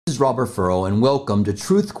This is Robert Furrow, and welcome to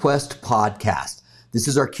Truth Quest Podcast. This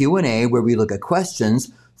is our Q&A where we look at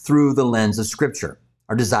questions through the lens of Scripture.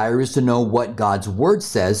 Our desire is to know what God's Word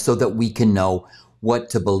says so that we can know what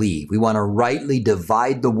to believe. We want to rightly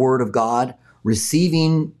divide the Word of God,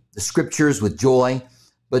 receiving the Scriptures with joy,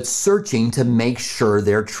 but searching to make sure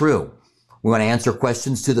they're true. We want to answer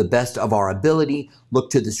questions to the best of our ability, look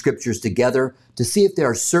to the Scriptures together to see if there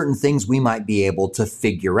are certain things we might be able to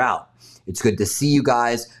figure out. It's good to see you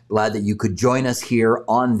guys. Glad that you could join us here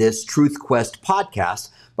on this Truth Quest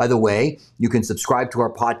podcast. By the way, you can subscribe to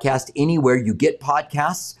our podcast anywhere you get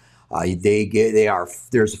podcasts.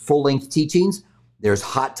 There's full-length teachings. There's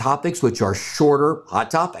hot topics, which are shorter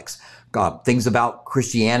hot topics. Things about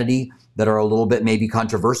Christianity that are a little bit maybe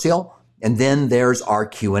controversial. And then there's our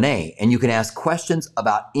Q&A. And you can ask questions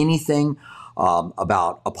about anything,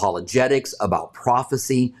 about apologetics, about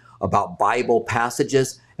prophecy, about Bible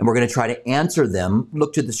passages. And we're going to try to answer them,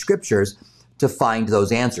 look to the Scriptures to find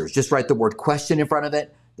those answers. Just write the word question in front of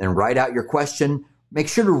it, then write out your question. Make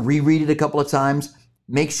sure to reread it a couple of times.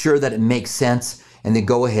 Make sure that it makes sense, and then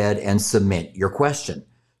go ahead and submit your question.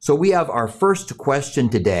 So we have our first question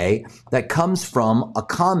today that comes from a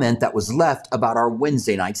comment that was left about our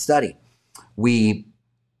Wednesday night study. We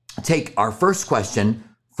take our first question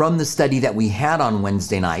from the study that we had on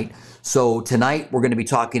Wednesday night. So tonight we're going to be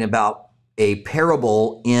talking about a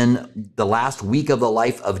parable in the last week of the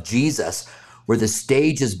life of Jesus, where the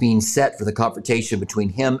stage is being set for the confrontation between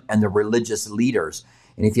him and the religious leaders.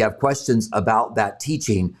 And if you have questions about that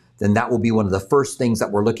teaching, then that will be one of the first things that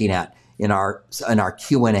we're looking at in our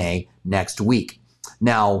Q&A next week.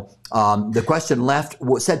 Now, the question left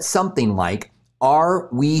said something like, are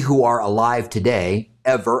we who are alive today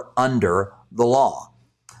ever under the law?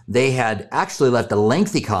 They had actually left a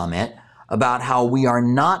lengthy comment about how we are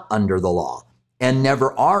not under the law and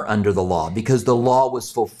never are under the law because the law was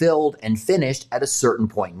fulfilled and finished at a certain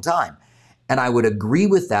point in time. And I would agree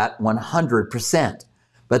with that 100%,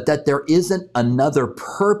 but that there isn't another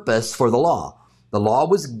purpose for the law. The law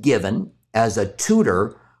was given as a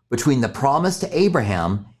tutor between the promise to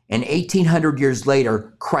Abraham and 1800 years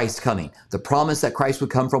later, Christ coming. The promise that Christ would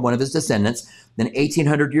come from one of his descendants. Then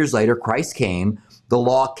 1800 years later, Christ came. The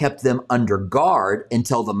law kept them under guard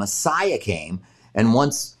until the Messiah came. And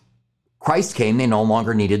once Christ came, they no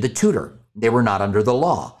longer needed the tutor. They were not under the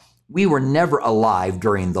law. We were never alive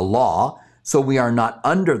during the law, so we are not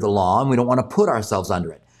under the law, and we don't want to put ourselves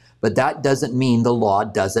under it. But that doesn't mean the law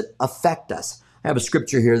doesn't affect us. I have a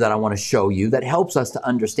scripture here that I want to show you that helps us to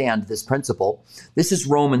understand this principle. This is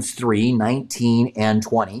Romans 3, 19 and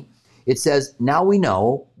 20. It says, now we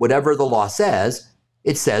know whatever the law says,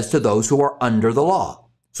 it says to those who are under the law.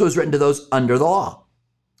 So it's written to those under the law,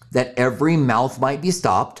 that every mouth might be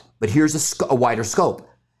stopped, but here's a wider scope,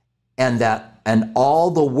 and all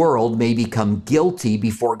the world may become guilty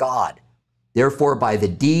before God. Therefore, by the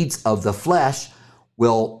deeds of the flesh,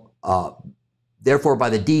 no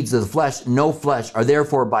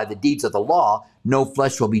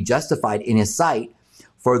flesh will be justified in his sight,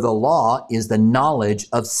 for the law is the knowledge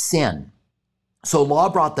of sin. So law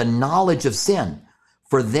brought the knowledge of sin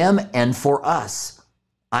for them and for us.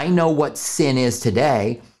 I know what sin is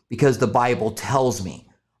today because the Bible tells me.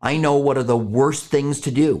 I know what are the worst things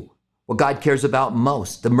to do, what God cares about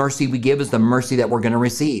most. The mercy we give is the mercy that we're going to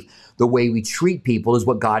receive. The way we treat people is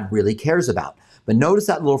what God really cares about. But notice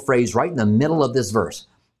that little phrase right in the middle of this verse.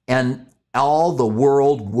 And all the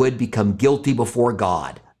world would become guilty before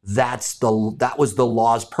God. That was the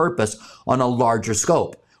law's purpose on a larger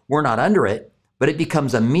scope. We're not under it, but it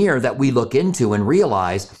becomes a mirror that we look into and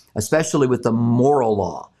realize, especially with the moral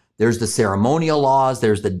law. There's the ceremonial laws,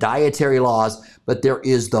 there's the dietary laws, but there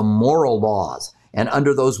is the moral laws. And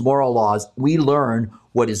under those moral laws, we learn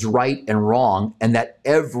what is right and wrong and that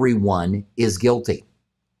everyone is guilty.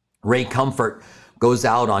 Ray Comfort goes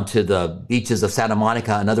out onto the beaches of Santa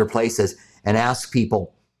Monica and other places and asks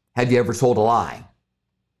people, have you ever told a lie?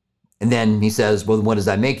 And then he says, well, what does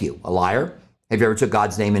that make you? A liar? Have you ever took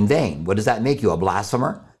God's name in vain? What does that make you? A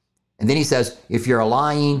blasphemer? And then he says, if you're a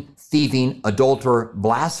lying, thieving, adulterer,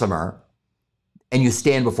 blasphemer, and you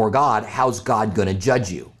stand before God, how's God going to judge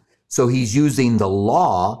you? So he's using the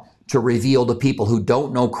law to reveal to people who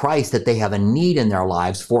don't know Christ that they have a need in their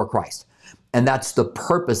lives for Christ. And that's the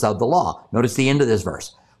purpose of the law. Notice the end of this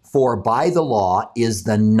verse. For by the law is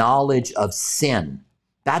the knowledge of sin.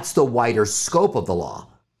 That's the wider scope of the law.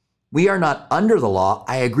 We are not under the law.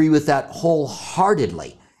 I agree with that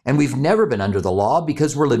wholeheartedly. And we've never been under the law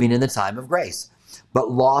because we're living in the time of grace.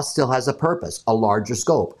 But law still has a purpose, a larger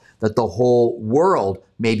scope, that the whole world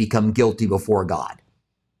may become guilty before God.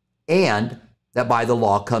 And that by the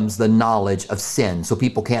law comes the knowledge of sin. So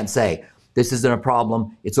people can't say, this isn't a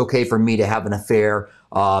problem. It's okay for me to have an affair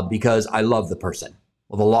because I love the person.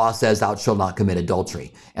 Well, the law says thou shalt not commit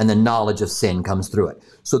adultery, and the knowledge of sin comes through it.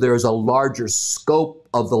 So there is a larger scope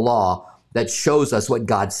of the law that shows us what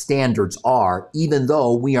God's standards are, even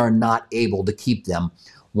though we are not able to keep them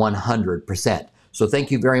 100%. So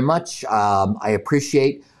thank you very much. I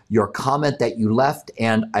appreciate your comment that you left,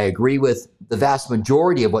 and I agree with the vast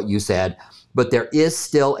majority of what you said, but there is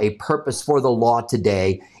still a purpose for the law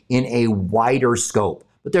today in a wider scope.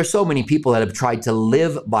 But there's so many people that have tried to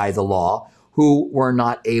live by the law who were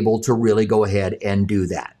not able to really go ahead and do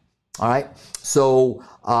that. All right, so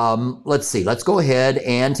let's see. Let's go ahead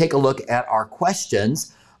and take a look at our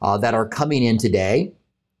questions that are coming in today.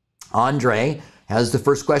 Andre has the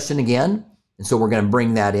first question again, and so we're going to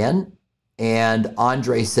bring that in. And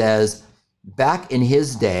Andre says, back in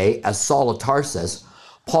his day as Saul of Tarsus,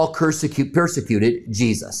 Paul persecuted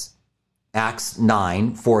Jesus. Acts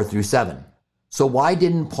 9, 4 through 7. So why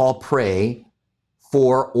didn't Paul pray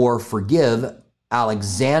for or forgive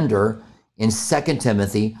Alexander in 2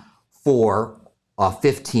 Timothy 4,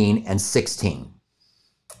 15 and 16?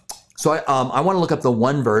 So I want to look up the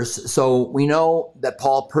one verse. So we know that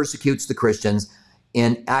Paul persecutes the Christians.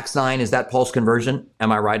 In Acts 9, is that Paul's conversion?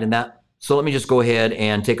 Am I right in that? So let me just go ahead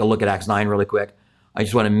and take a look at Acts 9 really quick. I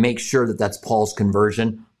just want to make sure that that's Paul's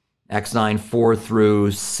conversion. Acts 9, 4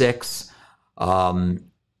 through 6. And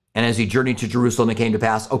as he journeyed to Jerusalem, it came to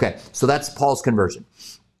pass. Okay, so that's Paul's conversion.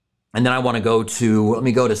 And then I want to let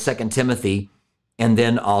me go to 2 Timothy, and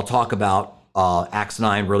then I'll talk about Acts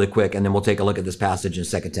 9 really quick, and then we'll take a look at this passage in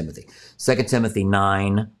 2 Timothy. 2 Timothy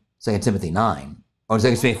 9. Oh, 2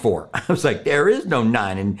 Timothy 4. I was like, there is no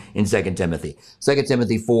 9 in 2 Timothy. 2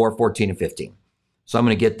 Timothy 4, 14 and 15. So I'm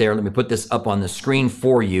going to get there. Let me put this up on the screen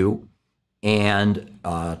for you. And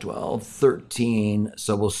 12, 13.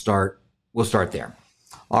 So we'll start there.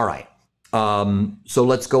 All right. So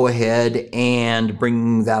let's go ahead and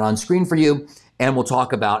bring that on screen for you. And we'll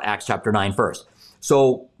talk about Acts chapter 9 first.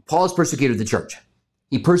 So Paul has persecuted the church.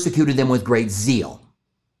 He persecuted them with great zeal.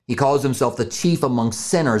 He calls himself the chief among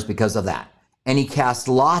sinners because of that. And he cast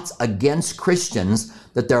lots against Christians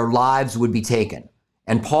that their lives would be taken.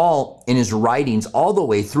 And Paul, in his writings all the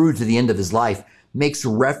way through to the end of his life, makes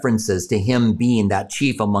references to him being that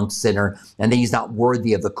chief amongst sinners, and that he's not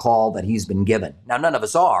worthy of the call that he's been given. Now, none of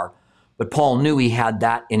us are, but Paul knew he had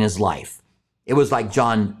that in his life. It was like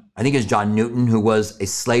John Newton, who was a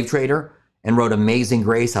slave trader and wrote Amazing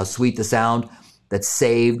Grace, how sweet the sound that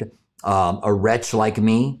saved a wretch like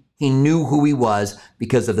me. He knew who he was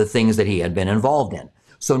because of the things that he had been involved in.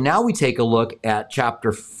 So now we take a look at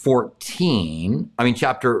verse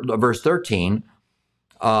 13,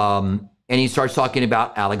 and he starts talking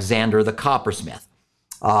about Alexander the coppersmith.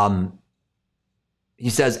 He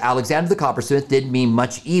says, Alexander the coppersmith did me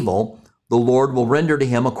much evil. The Lord will render to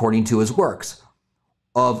him according to his works.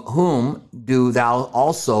 Of whom do thou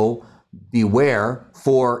also beware,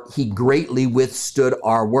 for he greatly withstood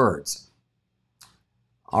our words.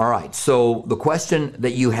 All right, so the question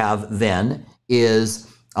that you have then is,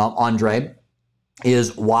 Andre,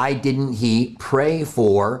 is why didn't he pray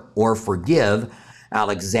for or forgive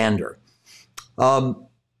Alexander?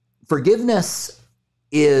 Forgiveness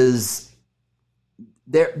is,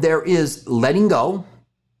 there is letting go,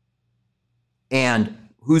 and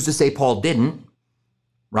who's to say Paul didn't,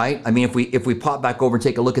 right? I mean, if we pop back over and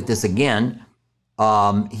take a look at this again,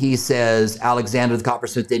 he says, Alexander the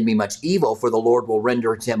coppersmith did me much evil, for the Lord will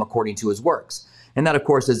render to him according to his works. And that, of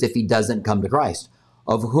course, is if he doesn't come to Christ,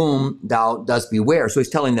 of whom thou dost beware. So he's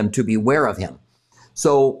telling them to beware of him.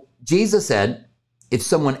 So Jesus said, if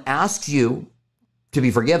someone asks you to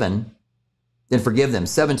be forgiven, then forgive them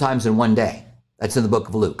 7 times in one day. That's in the book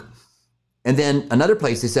of Luke. And then another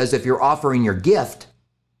place he says, if you're offering your gift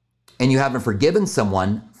and you haven't forgiven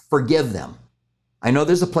someone, forgive them. I know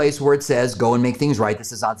there's a place where it says, go and make things right.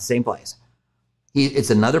 This is not the same place. It's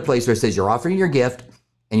another place where it says, you're offering your gift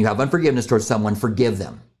and you have unforgiveness towards someone, forgive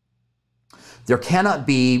them. There cannot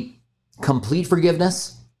be complete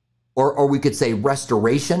forgiveness, or we could say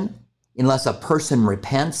restoration, unless a person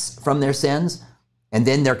repents from their sins. And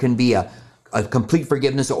then there can be a complete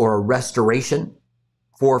forgiveness or a restoration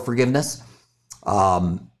for forgiveness.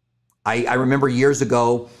 I remember years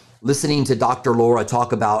ago listening to Dr. Laura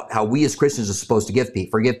talk about how we as Christians are supposed to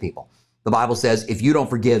forgive people. The Bible says, if you don't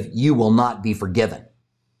forgive, you will not be forgiven.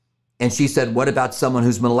 And she said, what about someone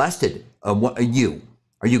who's molested you?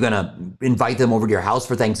 Are you going to invite them over to your house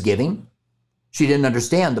for Thanksgiving? She didn't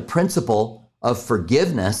understand the principle of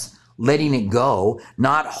forgiveness, letting it go,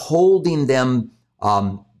 not holding them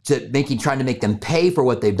trying to make them pay for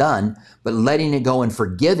what they've done, but letting it go and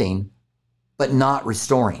forgiving, but not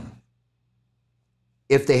restoring.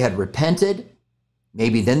 If they had repented,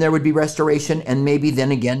 maybe then there would be restoration, and maybe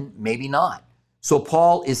then again, maybe not. So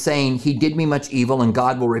Paul is saying he did me much evil and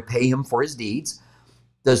God will repay him for his deeds.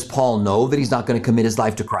 Does Paul know that he's not going to commit his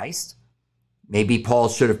life to Christ? Maybe Paul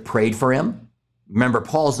should have prayed for him. Remember,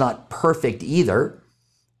 Paul's not perfect either,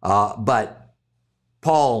 but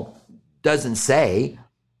Paul doesn't say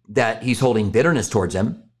that he's holding bitterness towards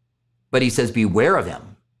him, but he says beware of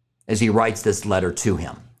him as he writes this letter to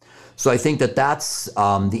him. So I think that that's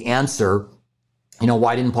the answer.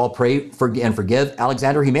 Why didn't Paul pray and forgive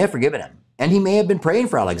Alexander? He may have forgiven him, and he may have been praying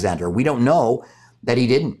for Alexander. We don't know that he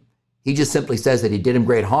didn't. He just simply says that he did him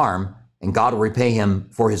great harm, and God will repay him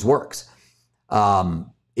for his works.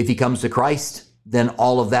 If he comes to Christ, then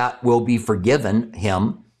all of that will be forgiven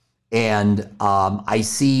him. And I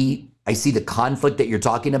see the conflict that you're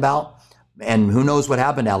talking about, and who knows what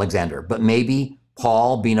happened to Alexander. But maybe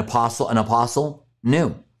Paul, being an apostle,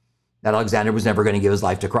 knew that Alexander was never going to give his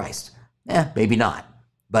life to Christ. Maybe not.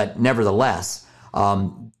 But nevertheless,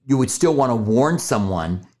 you would still want to warn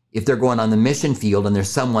someone if they're going on the mission field and there's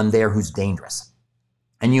someone there who's dangerous.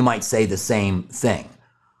 And you might say the same thing.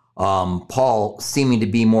 Paul seeming to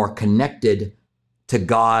be more connected to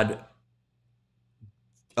God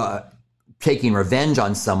taking revenge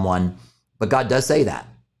on someone, but God does say that.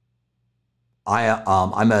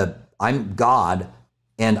 I'm God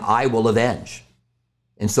and I will avenge.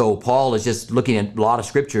 And so Paul is just looking at a lot of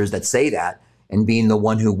scriptures that say that and being the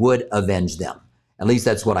one who would avenge them. At least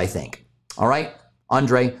that's what I think. All right,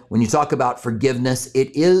 Andre, when you talk about forgiveness,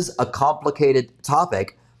 it is a complicated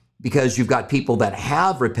topic because you've got people that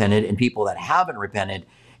have repented and people that haven't repented,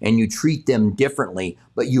 and you treat them differently,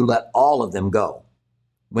 but you let all of them go.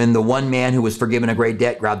 When the one man who was forgiven a great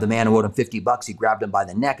debt grabbed the man who owed him $50, he grabbed him by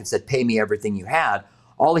the neck and said, "Pay me everything you had."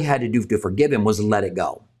 All he had to do to forgive him was let it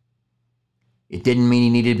go. It didn't mean he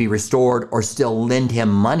needed to be restored or still lend him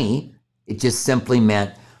money. It just simply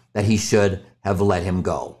meant that he should have let him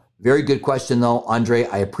go. Very good question, though, Andre.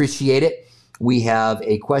 I appreciate it. We have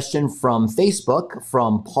a question from Facebook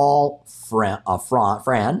from Paul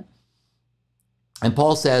Fran. And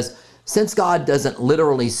Paul says, since God doesn't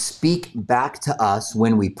literally speak back to us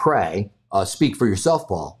when we pray, speak for yourself,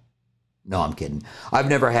 Paul. No, I'm kidding. I've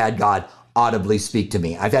never had God audibly speak to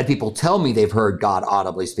me. I've had people tell me they've heard God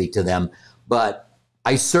audibly speak to them, but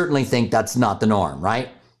I certainly think that's not the norm, right?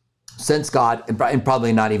 Since God, and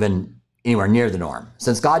probably not even anywhere near the norm,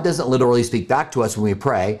 since God doesn't literally speak back to us when we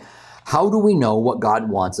pray, how do we know what God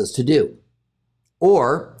wants us to do?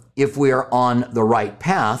 Or if we are on the right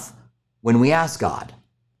path when we ask God.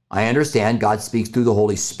 I understand God speaks through the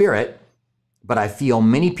Holy Spirit, but I feel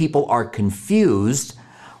many people are confused.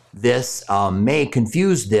 This may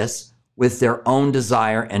confuse this with their own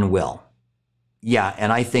desire and will. Yeah,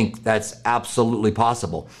 and I think that's absolutely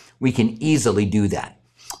possible. We can easily do that.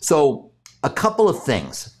 So a couple of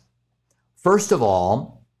things. First of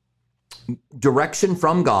all, direction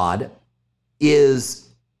from God is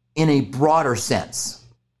in a broader sense.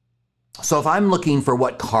 So if I'm looking for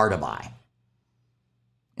what car to buy,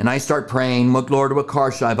 and I start praying, Lord, what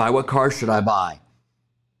car should I buy? What car should I buy?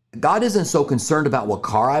 God isn't so concerned about what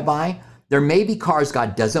car I buy. There may be cars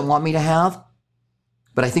God doesn't want me to have,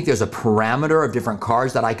 but I think there's a parameter of different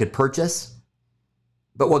cars that I could purchase.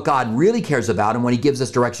 But what God really cares about, and when he gives us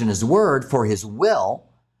direction in his word for his will,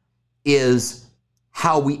 is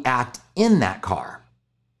how we act in that car.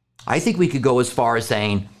 I think we could go as far as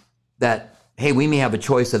saying that, hey, we may have a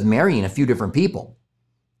choice of marrying a few different people.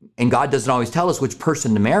 And God doesn't always tell us which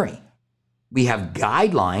person to marry. We have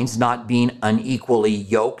guidelines, not being unequally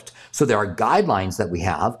yoked. So there are guidelines that we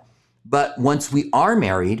have. But once we are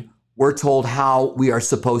married, we're told how we are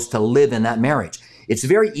supposed to live in that marriage. It's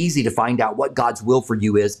very easy to find out what God's will for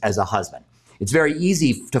you is as a husband. It's very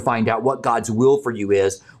easy to find out what God's will for you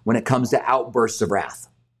is when it comes to outbursts of wrath.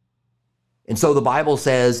 And so the Bible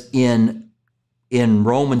says in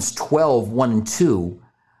Romans 12, 1 and 2,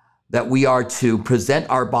 that we are to present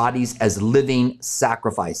our bodies as living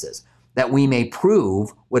sacrifices, that we may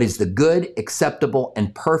prove what is the good, acceptable,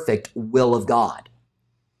 and perfect will of God.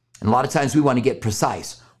 And a lot of times we want to get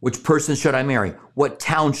precise. Which person should I marry? What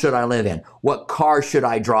town should I live in? What car should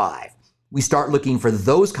I drive? We start looking for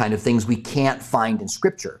those kind of things we can't find in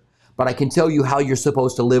Scripture. But I can tell you how you're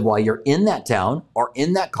supposed to live while you're in that town or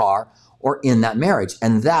in that car or in that marriage.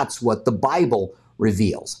 And that's what the Bible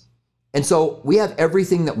reveals. And so we have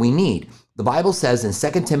everything that we need. The Bible says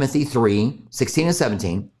in 2 Timothy 3, 16 and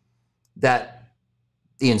 17, that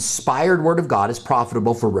the inspired word of God is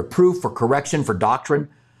profitable for reproof, for correction, for doctrine,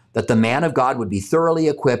 that the man of God would be thoroughly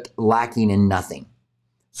equipped, lacking in nothing.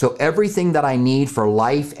 So everything that I need for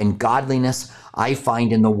life and godliness, I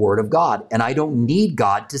find in the Word of God. And I don't need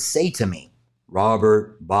God to say to me,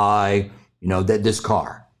 Robert, buy, this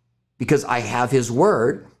car. Because I have His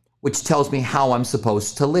Word, which tells me how I'm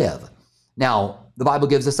supposed to live. Now, the Bible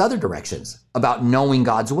gives us other directions about knowing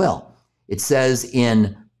God's will. It says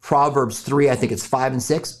in Proverbs 3, I think it's 5 and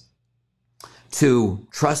 6, to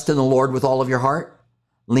trust in the Lord with all of your heart,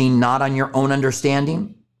 lean not on your own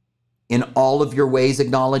understanding, in all of your ways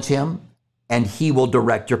acknowledge Him, and He will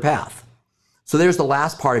direct your path. So there's the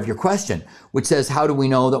last part of your question, which says, how do we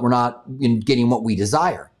know that we're not getting what we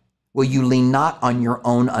desire? Well, you lean not on your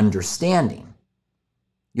own understanding.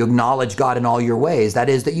 You acknowledge God in all your ways. That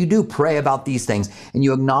is, that you do pray about these things, and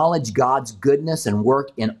you acknowledge God's goodness and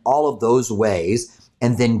work in all of those ways,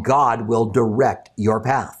 and then God will direct your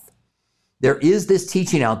path. There is this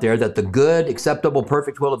teaching out there that the good, acceptable,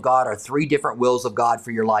 perfect will of God are 3 different wills of God for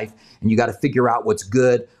your life, and you got to figure out what's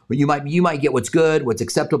good. Or you might get what's good, what's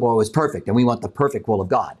acceptable, or what's perfect, and we want the perfect will of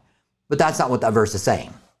God. But that's not what that verse is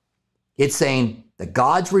saying. It's saying that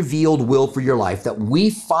God's revealed will for your life that we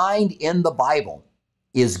find in the Bible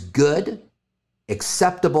is good,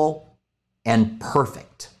 acceptable, and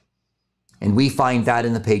perfect. And we find that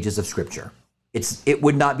in the pages of Scripture. It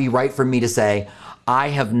would not be right for me to say, I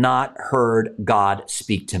have not heard God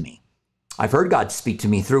speak to me. I've heard God speak to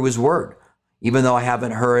me through His Word, even though I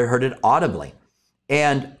haven't heard it audibly.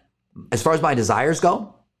 And as far as my desires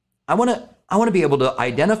go, I want to be able to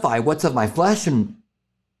identify what's of my flesh. And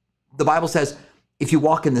the Bible says, if you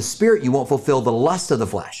walk in the Spirit, you won't fulfill the lust of the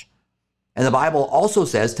flesh. And the Bible also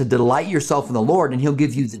says to delight yourself in the Lord, and He'll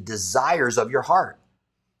give you the desires of your heart.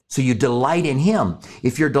 So you delight in Him.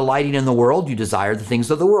 If you're delighting in the world, you desire the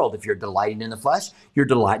things of the world. If you're delighting in the flesh, you're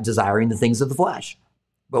desiring the things of the flesh.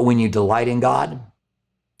 But when you delight in God,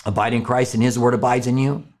 abide in Christ, and His Word abides in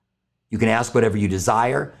you, you can ask whatever you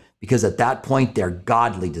desire, because at that point, they're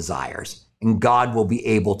godly desires, and God will be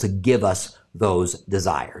able to give us those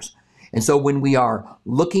desires. And so when we are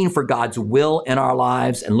looking for God's will in our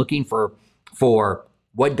lives and looking for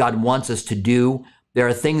what God wants us to do, there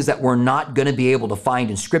are things that we're not going to be able to find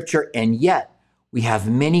in Scripture, and yet we have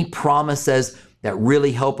many promises that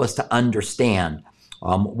really help us to understand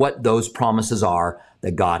what those promises are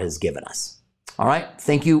that God has given us. All right.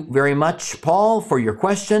 Thank you very much, Paul, for your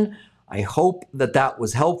question. I hope that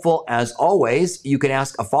was helpful. As always, you can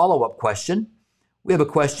ask a follow-up question. We have a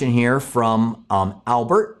question here from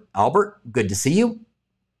Albert. Albert, good to see you.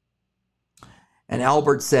 And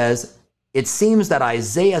Albert says, it seems that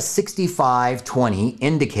Isaiah 65:20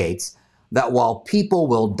 indicates that while people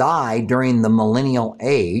will die during the millennial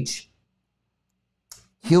age,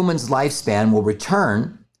 humans' lifespan will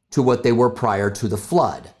return to what they were prior to the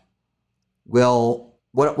flood. Well,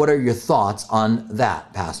 what are your thoughts on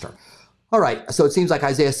that, Pastor? All right, so it seems like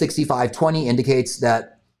Isaiah 65:20 indicates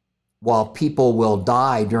that while people will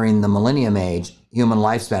die during the millennium age, human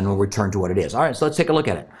lifespan will return to what it is. All right, so let's take a look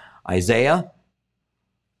at it. Isaiah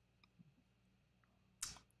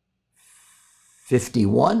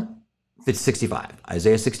 65.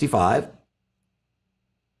 Isaiah 65,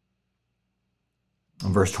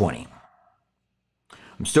 verse 20.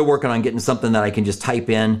 I'm still working on getting something that I can just type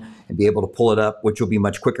in and be able to pull it up, which will be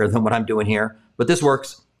much quicker than what I'm doing here. But this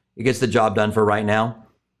works. It gets the job done for right now.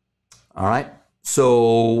 All right.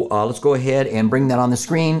 So let's go ahead and bring that on the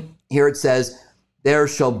screen. Here it says, there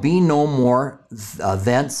shall be no more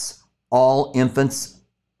thence all infants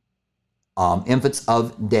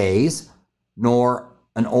of days, nor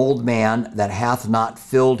an old man that hath not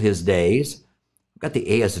filled his days. I've got the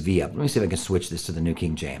ASV up. Let me see if I can switch this to the New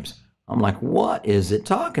King James. I'm like, what is it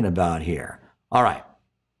talking about here? All right,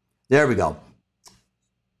 there we go.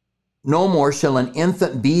 No more shall an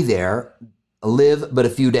infant be there, live but a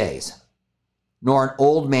few days, nor an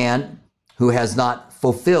old man who has not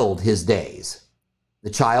fulfilled his days. The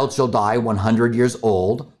child shall die 100 years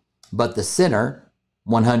old, but the sinner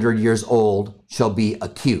 100 years old shall be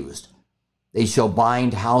accused. They shall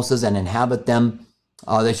bind houses and inhabit them.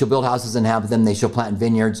 They shall build houses and inhabit them. They shall plant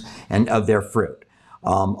vineyards and of their fruit.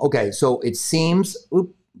 Okay, so it seems,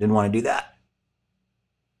 didn't want to do that.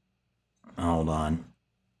 Hold on.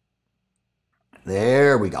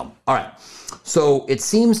 There we go. All right. So it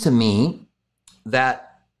seems to me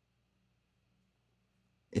that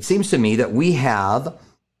we have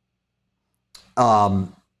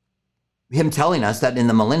him telling us that in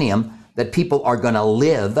the millennium that people are going to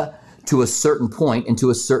live to a certain point and to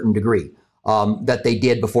a certain degree that they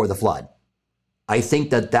did before the flood. I think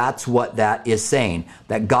that that's what that is saying,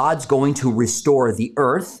 that God's going to restore the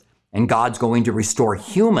earth and God's going to restore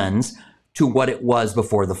humans to what it was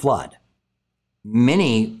before the flood.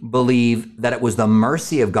 Many believe that it was the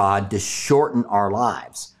mercy of God to shorten our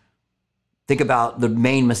lives. Think about the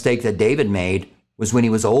main mistake that David made was when he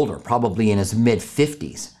was older, probably in his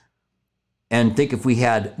mid-50s. And think if we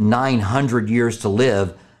had 900 years to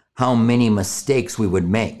live, how many mistakes we would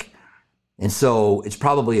make. And so it's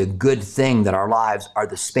probably a good thing that our lives are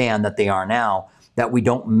the span that they are now, that we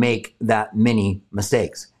don't make that many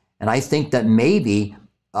mistakes. And I think that maybe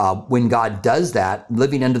when God does that,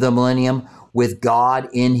 living into the millennium with God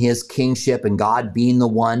in his kingship and God being the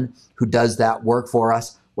one who does that work for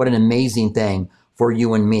us, what an amazing thing for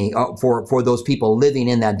you and me, for those people living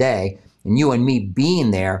in that day, and you and me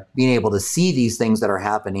being there, being able to see these things that are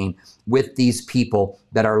happening with these people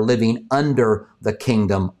that are living under the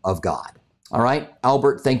kingdom of God. All right,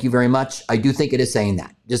 Albert, thank you very much. I do think it is saying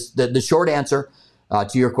that. Just the short answer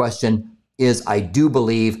to your question is I do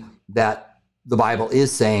believe that the Bible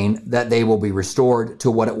is saying that they will be restored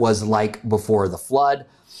to what it was like before the flood.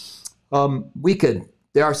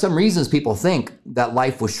 There are some reasons people think that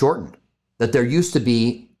life was shortened, that there used to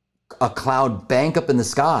be a cloud bank up in the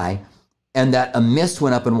sky and that a mist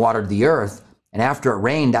went up and watered the earth. And after it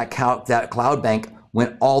rained, that cloud bank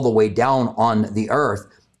went all the way down on the earth,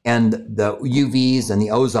 and the UVs and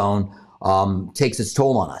the ozone takes its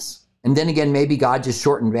toll on us. And then again, maybe God just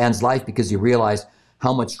shortened man's life because he realized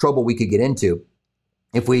how much trouble we could get into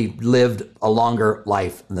if we lived a longer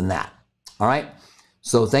life than that. All right.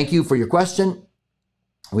 So thank you for your question.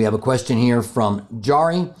 We have a question here from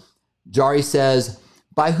Jari. Jari says,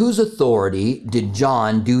 by whose authority did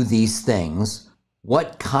John do these things?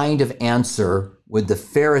 What kind of answer would the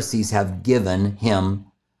Pharisees have given him?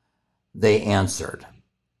 They answered.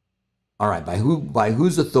 All right. By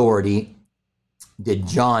whose authority did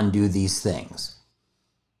John do these things?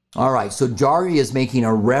 All right, so Jari is making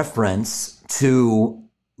a reference to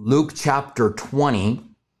Luke chapter 20,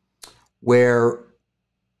 where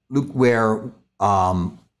Luke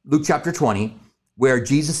chapter 20, where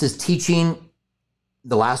Jesus is teaching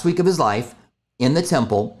the last week of his life in the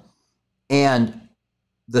temple, and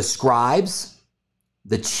the scribes,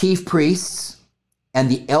 the chief priests,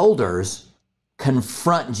 and the elders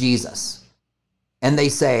confront Jesus. And they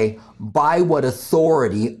say, by what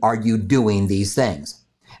authority are you doing these things?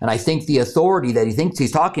 And I think the authority that he thinks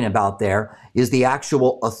he's talking about there is the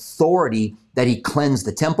actual authority that he cleansed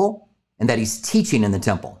the temple and that he's teaching in the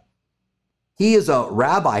temple. He is a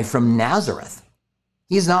rabbi from Nazareth.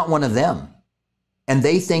 He's not one of them. And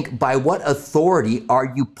they think, by what authority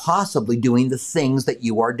are you possibly doing the things that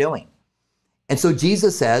you are doing? And so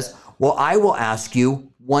Jesus says, well, I will ask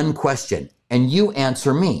you one question and you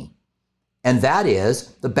answer me. And that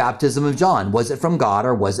is the baptism of John. Was it from God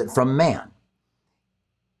or was it from man?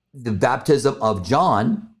 The baptism of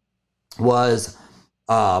John was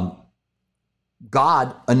God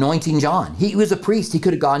anointing John. He was a priest. He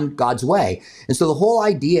could have gone God's way. And so the whole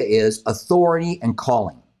idea is authority and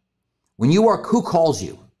calling. When you are, who calls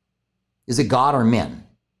you? Is it God or men?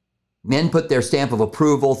 Men put their stamp of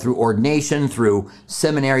approval through ordination, through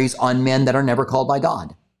seminaries on men that are never called by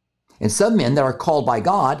God. And some men that are called by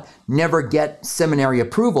God never get seminary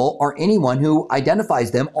approval or anyone who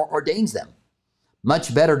identifies them or ordains them.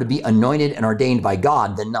 Much better to be anointed and ordained by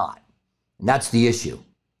God than not. And that's the issue.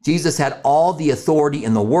 Jesus had all the authority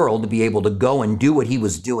in the world to be able to go and do what he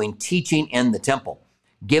was doing, teaching in the temple,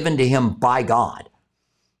 given to him by God.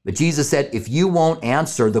 But Jesus said, if you won't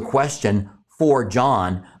answer the question for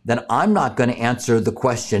John, then I'm not going to answer the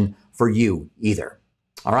question for you either.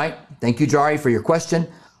 All right. Thank you, Jari, for your question.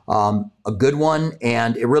 A good one.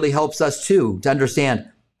 And it really helps us too to understand,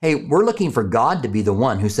 hey, we're looking for God to be the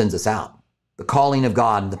one who sends us out. The calling of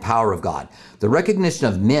God and the power of God. The recognition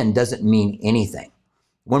of men doesn't mean anything.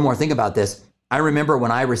 One more thing about this. I remember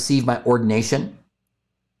when I received my ordination,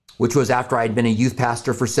 which was after I had been a youth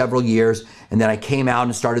pastor for several years, and then I came out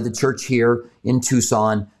and started the church here in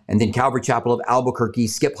Tucson, and then Calvary Chapel of Albuquerque.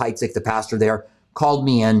 Skip Heitzig, the pastor there, called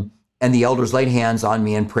me in, and the elders laid hands on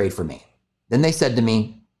me and prayed for me. Then they said to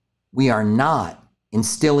me, we are not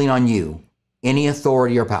instilling on you any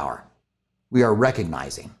authority or power. We are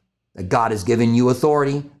recognizing that God has given you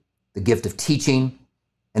authority, the gift of teaching,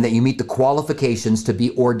 and that you meet the qualifications to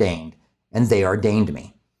be ordained, and they ordained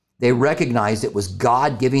me. They recognized it was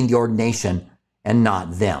God giving the ordination and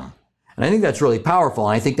not them. And I think that's really powerful,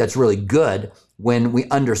 and I think that's really good when we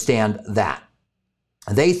understand that.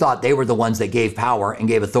 They thought they were the ones that gave power and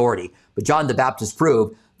gave authority, but John the Baptist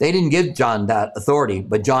proved they didn't give John that authority,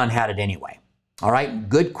 but John had it anyway. All right,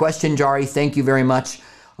 good question, Jari. Thank you very much.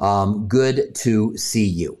 Good to see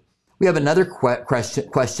you. We have another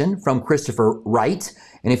question from Christopher Wright.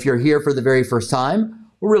 And if you're here for the very first time,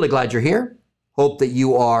 we're really glad you're here. Hope that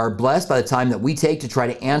you are blessed by the time that we take to try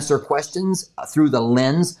to answer questions through the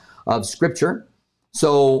lens of Scripture.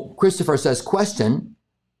 So Christopher says, question,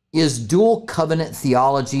 is dual covenant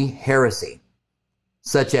theology heresy,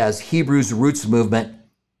 such as Hebrews Roots Movement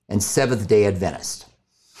and Seventh-day Adventist?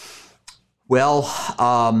 Well,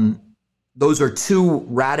 those are two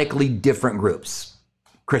radically different groups,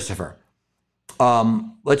 Christopher.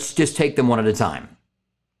 Let's just take them one at a time.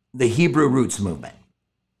 The Hebrew Roots Movement.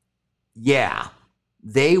 Yeah,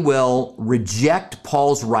 they will reject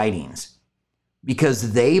Paul's writings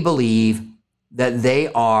because they believe that they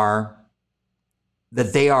are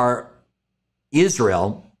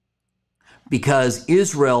Israel, because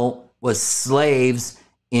Israel was slaves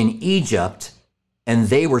in Egypt and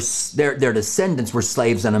their descendants were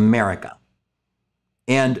slaves in America.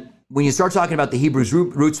 And when you start talking about the Hebrew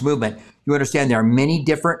Roots Movement, you understand there are many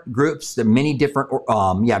different groups, many different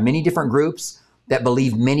groups that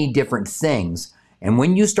believe many different things. And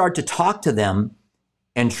when you start to talk to them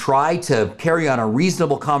and try to carry on a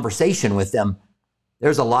reasonable conversation with them,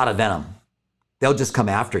 there's a lot of venom. They'll just come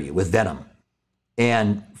after you with venom.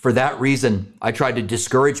 And for that reason, I try to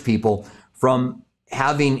discourage people from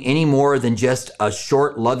having any more than just a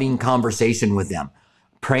short, loving conversation with them,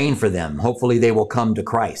 praying for them. Hopefully they will come to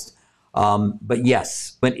Christ. But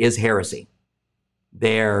yes, it is heresy.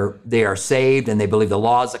 They are saved and they believe the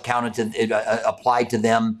law is applied to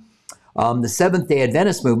them. The Seventh-day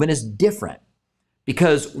Adventist movement is different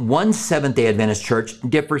because one Seventh-day Adventist church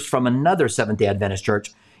differs from another Seventh-day Adventist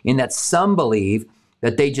church in that some believe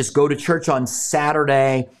that they just go to church on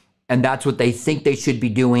Saturday and that's what they think they should be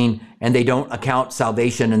doing, and they don't account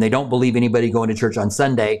salvation, and they don't believe anybody going to church on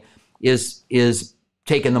Sunday is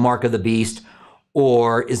taking the mark of the beast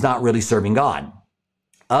or is not really serving God.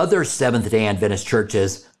 Other Seventh-day Adventist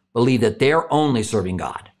churches believe that they're only serving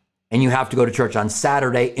God, and you have to go to church on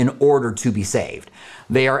Saturday in order to be saved.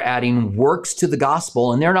 They are adding works to the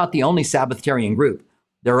gospel, and they're not the only Sabbatarian group.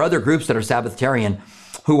 There are other groups that are Sabbatarian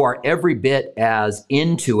who are every bit as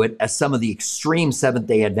into it as some of the extreme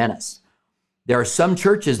Seventh-day Adventists. There are some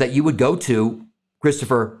churches that you would go to,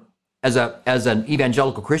 Christopher, as an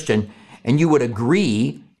evangelical Christian, and you would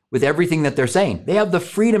agree with everything that they're saying. They have the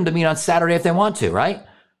freedom to meet on Saturday if they want to, right?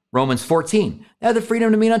 Romans 14. They have the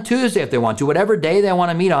freedom to meet on Tuesday if they want to. Whatever day they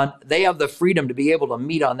want to meet on, they have the freedom to be able to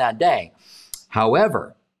meet on that day.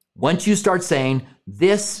 However, once you start saying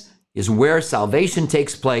this is where salvation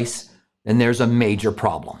takes place, then there's a major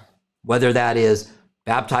problem. Whether that is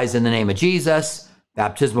baptized in the name of Jesus,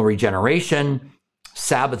 baptismal regeneration,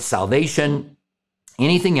 Sabbath salvation,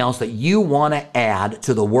 anything else that you want to add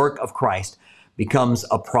to the work of Christ becomes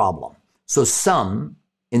a problem. So some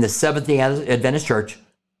in the Seventh-day Adventist Church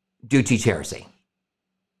do teach heresy.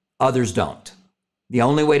 Others don't. The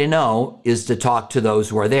only way to know is to talk to those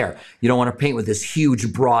who are there. You don't want to paint with this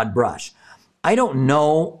huge, broad brush. I don't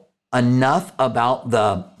know enough about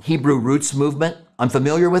the Hebrew Roots Movement. I'm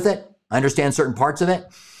familiar with it. I understand certain parts of it,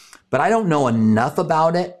 but I don't know enough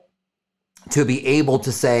about it to be able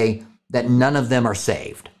to say that none of them are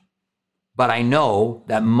saved. But I know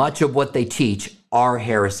that much of what they teach are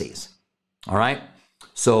heresies. All right.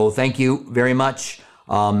 So thank you very much.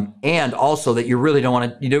 And also that you really don't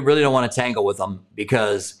want to tangle with them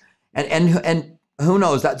because, and who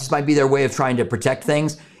knows, that just might be their way of trying to protect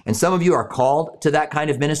things. And some of you are called to that kind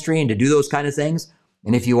of ministry and to do those kind of things.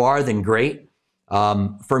 And if you are, then great.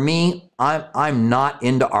 For me, I'm not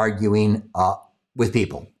into arguing with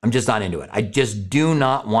people. I'm just not into it. I just do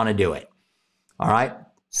not want to do it. All right.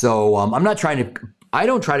 So I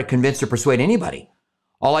don't try to convince or persuade anybody.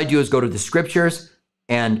 All I do is go to the scriptures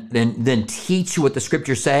and then teach what the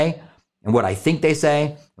scriptures say and what I think they say.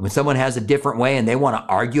 And when someone has a different way and they want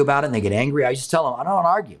to argue about it and they get angry, I just tell them, I don't want to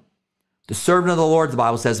argue. The servant of the Lord, the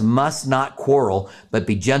Bible says, must not quarrel, but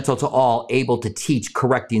be gentle to all, able to teach,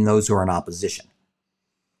 correcting those who are in opposition.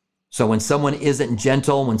 So when someone isn't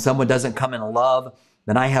gentle, when someone doesn't come in love,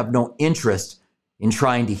 then I have no interest in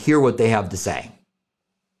trying to hear what they have to say.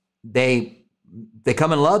 They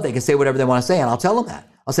come in love, they can say whatever they want to say, and I'll tell them that.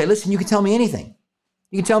 I'll say, listen, you can tell me anything.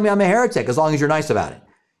 You can tell me I'm a heretic as long as you're nice about it.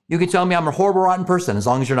 You can tell me I'm a horrible, rotten person as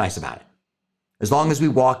long as you're nice about it. As long as we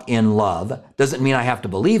walk in love, doesn't mean I have to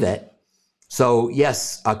believe it. So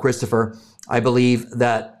yes, Christopher, I believe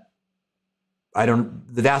that the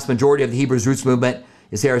vast majority of the Hebrew Roots Movement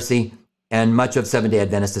is heresy, and much of Seventh-day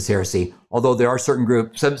Adventist is heresy. Although there are certain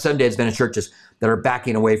groups, Seventh-day Adventist churches, that are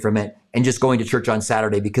backing away from it and just going to church on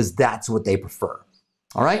Saturday because that's what they prefer.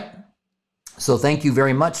 All right. So thank you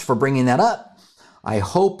very much for bringing that up. I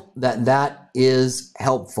hope that is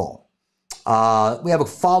helpful. We have a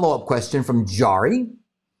follow-up question from Jari.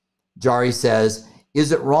 Jari says,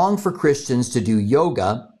 Is it wrong for Christians to do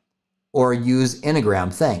yoga or use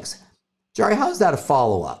Enneagram? Thanks. Jerry, how's that a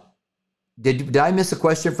follow-up? Did I miss a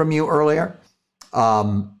question from you earlier?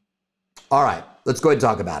 All right, let's go ahead and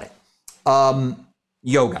talk about it.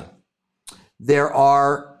 Yoga. There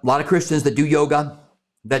are a lot of Christians that do yoga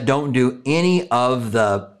that don't do any of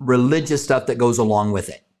the religious stuff that goes along with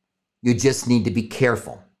it. You just need to be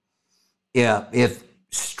careful. Yeah, if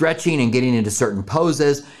stretching and getting into certain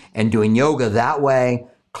poses and doing yoga that way,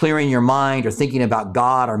 clearing your mind or thinking about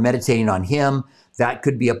God or meditating on Him, that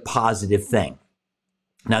could be a positive thing.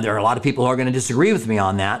 Now, there are a lot of people who are going to disagree with me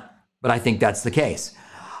on that, but I think that's the case.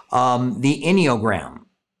 The Enneagram,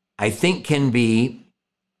 I think, can be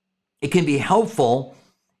helpful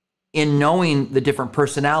in knowing the different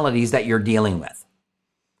personalities that you're dealing with.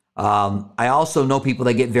 I also know people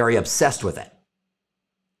that get very obsessed with it.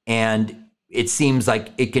 And it seems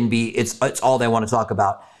like it's all they want to talk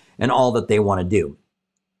about and all that they want to do.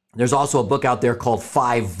 There's also a book out there called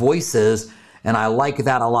 5 Voices, and I like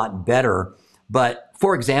that a lot better. But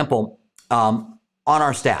for example, on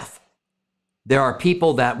our staff, there are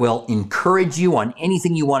people that will encourage you on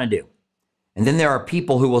anything you want to do. And then there are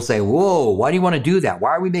people who will say, whoa, why do you want to do that?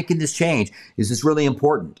 Why are we making this change? Is this really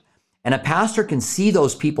important? And a pastor can see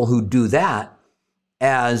those people who do that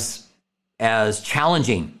as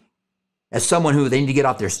challenging, as someone who they need to get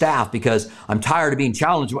off their staff because I'm tired of being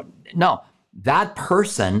challenged. No, that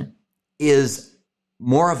person is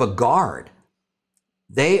more of a guard.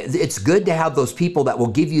 It's good to have those people that will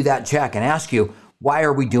give you that check and ask you, why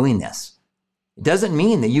are we doing this? It doesn't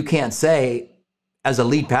mean that you can't say, as a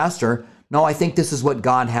lead pastor, no, I think this is what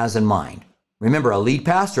God has in mind. Remember, a lead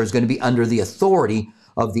pastor is going to be under the authority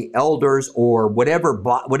of the elders or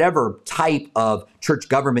whatever type of church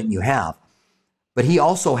government you have. But he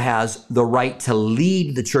also has the right to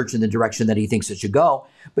lead the church in the direction that he thinks it should go.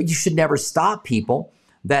 But you should never stop people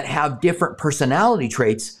that have different personality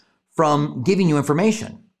traits from giving you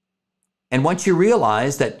information. And once you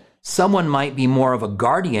realize that someone might be more of a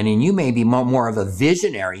guardian and you may be more of a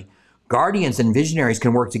visionary, guardians and visionaries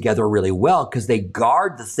can work together really well because they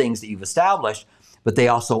guard the things that you've established, but they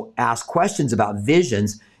also ask questions about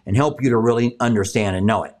visions and help you to really understand and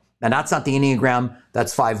know it. Now, that's not the Enneagram.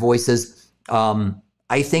 That's 5 Voices.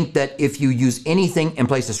 I think that if you use anything in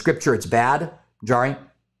place of scripture, it's bad, Jari.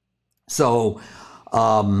 So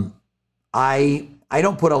I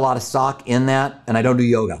don't put a lot of stock in that, and I don't do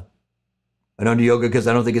yoga. I don't do yoga because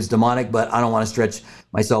I don't think it's demonic, but I don't want to stretch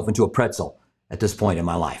myself into a pretzel at this point in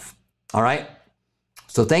my life. All right.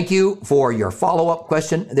 So thank you for your follow-up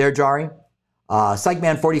question there, Jari.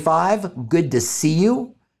 Psychman45, good to see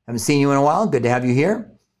you. Haven't seen you in a while. Good to have you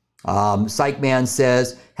here. Psychman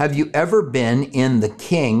says, have you ever been in the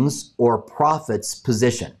king's or prophet's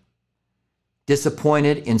position?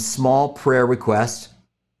 Disappointed in small prayer requests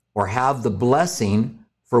or have the blessing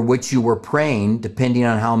for which you were praying, depending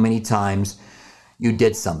on how many times you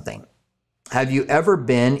did something? Have you ever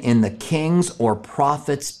been in the king's or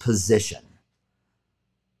prophet's position?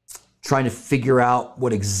 Trying to figure out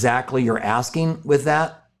what exactly you're asking with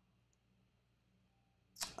that.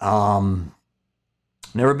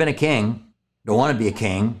 Never been a king. Don't want to be a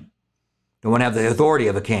king. Don't want to have the authority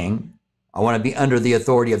of a king. I want to be under the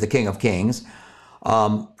authority of the King of Kings.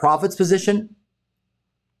 Prophet's position,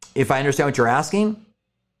 if I understand what you're asking,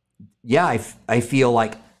 yeah, I feel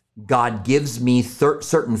like God gives me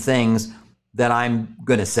certain things that I'm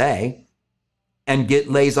going to say and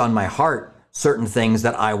lays on my heart certain things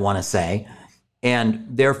that I want to say. And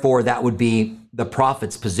therefore, that would be the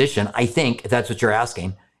prophet's position, I think, if that's what you're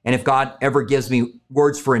asking. And if God ever gives me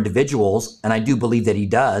words for individuals, and I do believe that he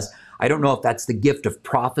does, I don't know if that's the gift of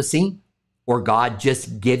prophecy or God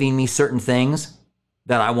just giving me certain things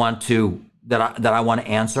that I want to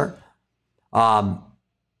answer.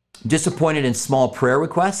 Disappointed in small prayer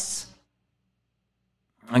requests.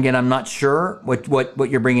 Again, I'm not sure what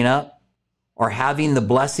you're bringing up. Or having the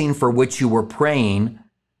blessing for which you were praying,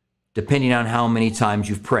 depending on how many times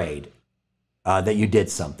you've prayed that you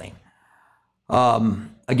did something.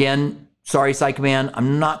 Again, sorry, Psychman,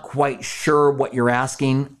 I'm not quite sure what you're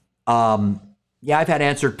asking. Yeah, I've had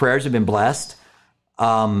answered prayers, have been blessed.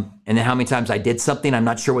 And then how many times I did something, I'm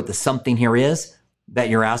not sure what the something here is that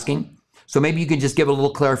you're asking. So maybe you can just give a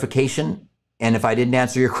little clarification. And if I didn't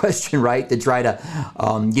answer your question right, then try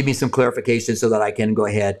to give me some clarification so that I can go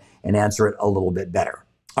ahead and answer it a little bit better.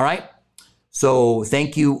 All right. So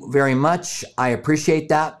thank you very much. I appreciate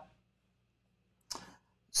that.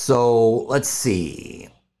 So let's see.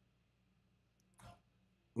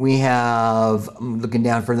 We have, I'm looking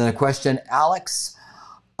down for another question. Alex.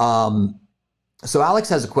 So Alex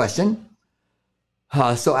has a question.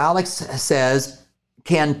 So Alex says,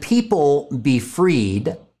 can people be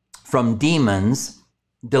freed from demons?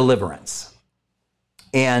 Deliverance.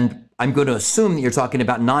 And I'm going to assume that you're talking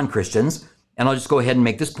about non-Christians, and I'll just go ahead and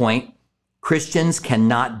make this point. Christians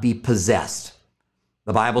cannot be possessed.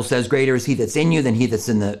 The Bible says, greater is he that's in you than he that's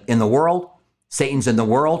in the world. Satan's in the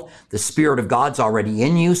world. The Spirit of God's already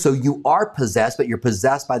in you. So you are possessed, but you're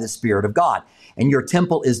possessed by the Spirit of God. And your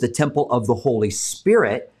temple is the temple of the Holy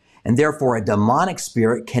Spirit. And therefore, a demonic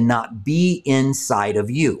spirit cannot be inside of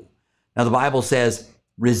you. Now, the Bible says,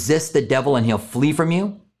 resist the devil and he'll flee from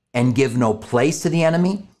you, and give no place to the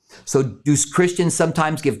enemy. So do Christians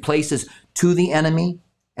sometimes give places to the enemy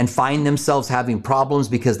and find themselves having problems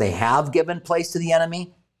because they have given place to the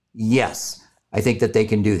enemy? Yes, I think that they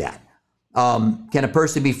can do that. Can a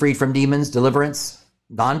person be freed from demons, deliverance,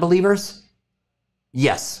 non-believers?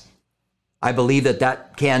 Yes, I believe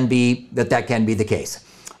that can be the case.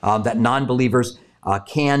 That non-believers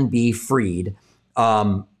can be freed.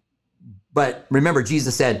 But remember,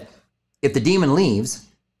 Jesus said, if the demon leaves,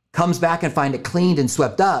 comes back and find it cleaned and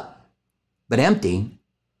swept up, but empty,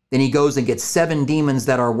 then he goes and gets 7 demons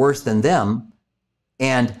that are worse than them,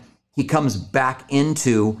 and he comes back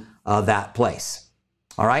into that place.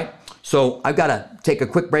 All right? So I've got to take a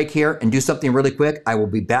quick break here and do something really quick. I will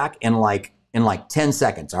be back in like 10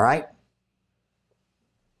 seconds, all right?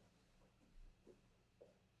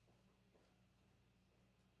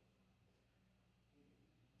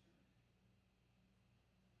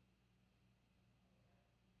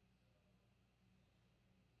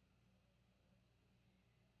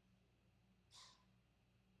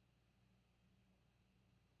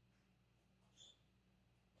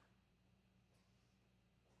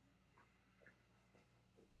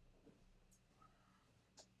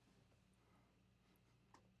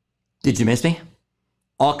 Did you miss me?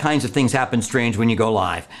 All kinds of things happen strange when you go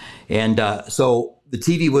live. And so the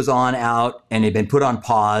TV was on out and it had been put on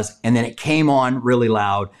pause, and then it came on really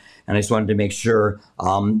loud. And I just wanted to make sure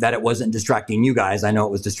that it wasn't distracting you guys. I know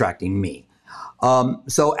it was distracting me.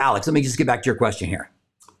 So Alex, let me just get back to your question here.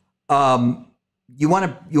 You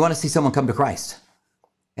want to see someone come to Christ.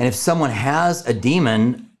 And if someone has a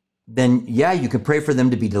demon, then yeah, you can pray for them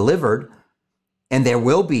to be delivered. And there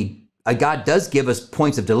will be, God does give us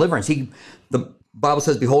points of deliverance. The Bible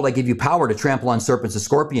says, behold, I give you power to trample on serpents and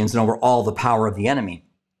scorpions and over all the power of the enemy.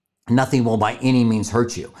 Nothing will by any means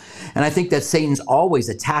hurt you. And I think that Satan's always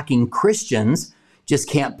attacking Christians, just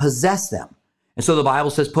can't possess them. And so the Bible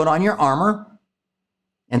says, put on your armor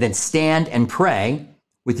and then stand and pray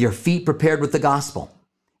with your feet prepared with the gospel.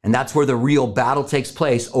 And that's where the real battle takes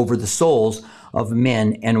place over the souls of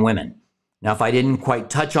men and women. Now, if I didn't quite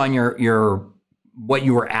touch on your what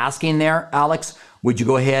you were asking there, Alex, would you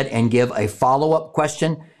go ahead and give a follow-up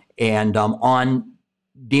question and on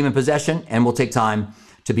demon possession, and we'll take time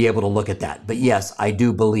to be able to look at that. But yes, I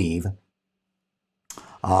do believe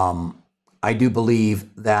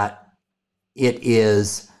that it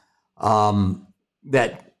is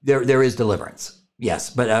that there is deliverance. Yes,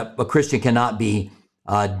 but a Christian cannot be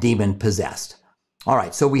demon possessed. All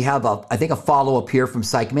right, so we have I think a follow-up here from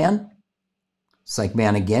Psychman.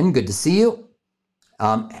 Psychman again, good to see you.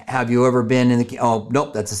 Have you ever been in the? Oh,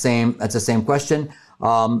 nope, that's the same question.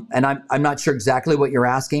 And I'm not sure exactly what you're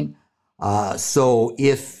asking. So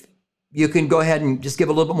if you can go ahead and just give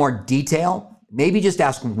a little bit more detail, maybe just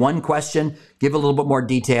ask one question, give a little bit more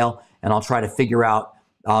detail, and I'll try to figure out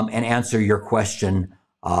and answer your question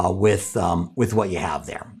with what you have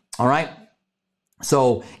there. All right.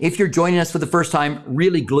 So if you're joining us for the first time,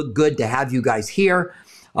 really good to have you guys here.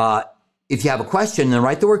 If you have a question, then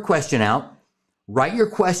write the word question out. Write your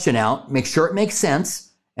question out, make sure it makes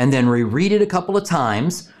sense, and then reread it a couple of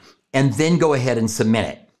times, and then go ahead and submit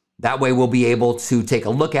it. That way we'll be able to take a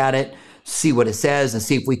look at it, see what it says, and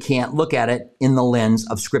see if we can't look at it in the lens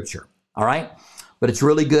of Scripture. All right? But it's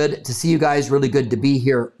really good to see you guys, really good to be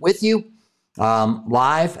here with you.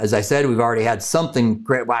 Live, as I said, we've already had something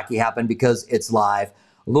great wacky happen because it's live.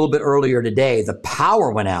 A little bit earlier today, the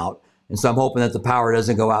power went out, and so I'm hoping that the power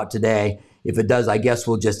doesn't go out today. If it does, I guess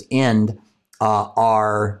we'll just end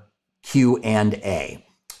our Q&A.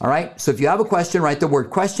 All right. So if you have a question, write the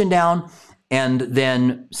word question down and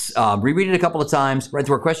then reread it a couple of times. Write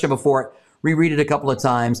the word question before it, reread it a couple of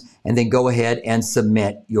times, and then go ahead and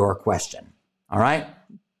submit your question. All right.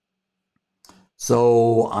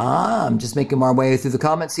 So I'm just making my way through the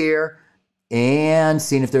comments here and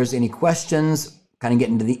seeing if there's any questions. Kind of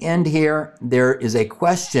getting to the end here. There is a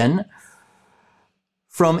question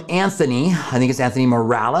from Anthony. I think it's Anthony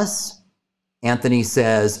Morales. Anthony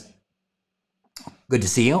says, good to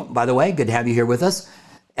see you, by the way. Good to have you here with us.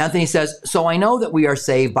 Anthony says, so I know that we are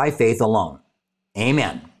saved by faith alone.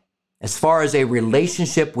 Amen. as far as a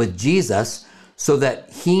relationship with Jesus so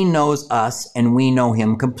that he knows us and we know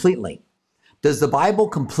him completely? Does the Bible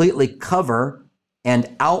completely cover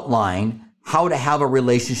and outline how to have a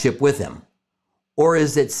relationship with him? Or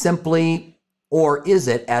is it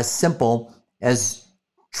as simple as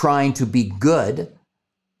trying to be good,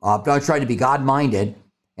 trying to be God-minded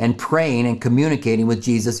and praying and communicating with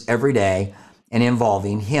Jesus every day and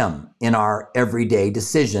involving him in our everyday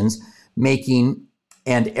decisions, making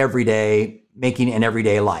an everyday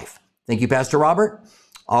life? Thank you, Pastor Robert.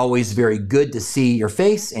 Always very good to see your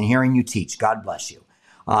face and hearing you teach. God bless you.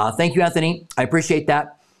 Thank you, Anthony. I appreciate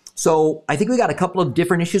that. So I think we got a couple of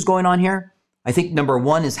different issues going on here. I think number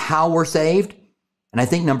one is how we're saved. And I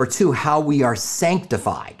think number two, how we are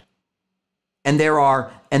sanctified. And there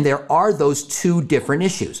are those two different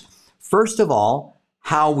issues. First of all,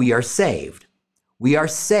 how we are saved. We are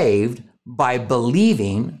saved by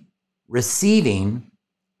believing, receiving,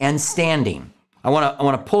 and standing. I want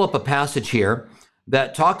to pull up a passage here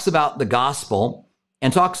that talks about the gospel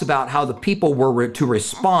and talks about how the people were to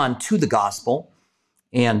respond to the gospel.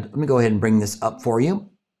 And let me go ahead and bring this up for you.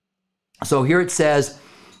 So here it says,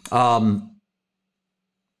 let's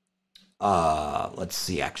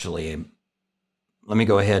see, actually, let me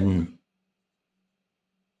go ahead and,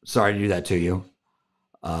 sorry to do that to you.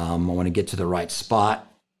 I want to get to the right spot.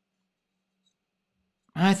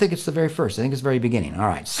 I think it's the very first. I think it's the very beginning. All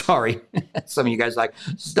right, sorry. Some of you guys are like,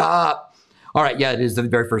 stop. All right, yeah, it is the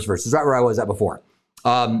very first verse. It's right where I was at before.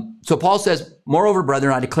 So Paul says, moreover,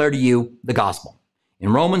 brethren, I declare to you the gospel.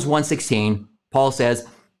 In Romans 1:16, Paul says,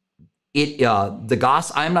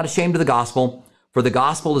 I am not ashamed of the gospel, for the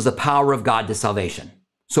gospel is the power of God to salvation.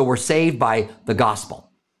 So we're saved by the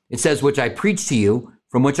gospel. It says, which I preached to you,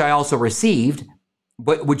 from which I also received,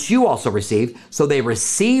 but which you also received. So they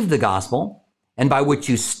received the gospel, and by which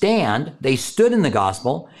you stand, they stood in the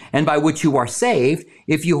gospel, and by which you are saved,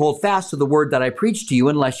 if you hold fast to the word that I preached to you,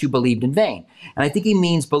 unless you believed in vain. And I think he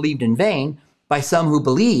means believed in vain by some who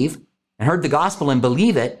believe and heard the gospel and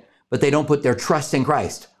believe it, but they don't put their trust in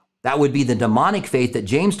Christ. That would be the demonic faith that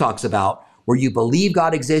James talks about, where you believe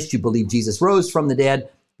God exists, you believe Jesus rose from the dead,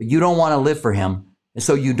 but you don't want to live for him. And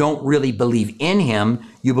so you don't really believe in him.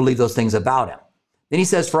 You believe those things about him. Then he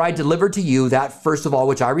says, for I delivered to you that first of all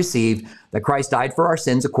which I received, that Christ died for our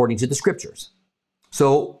sins according to the scriptures.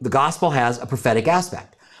 So the gospel has a prophetic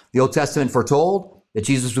aspect. The Old Testament foretold that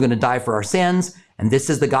Jesus was going to die for our sins, and this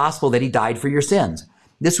is the gospel, that he died for your sins.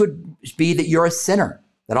 This would be that you're a sinner,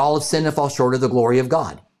 that all have sinned and fall short of the glory of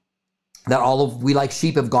God, that we like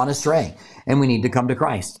sheep have gone astray, and we need to come to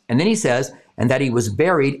Christ. And then he says, and that he was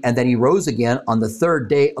buried, and that he rose again on the third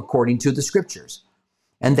day according to the scriptures.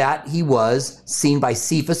 And that he was seen by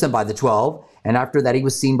Cephas and by the 12. And after that, he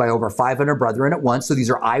was seen by over 500 brethren at once. So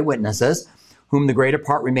these are eyewitnesses, whom the greater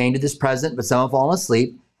part remain to this present, but some have fallen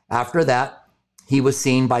asleep. After that, he was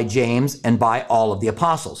seen by James and by all of the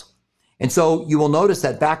apostles. And so you will notice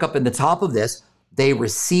that back up in the top of this, they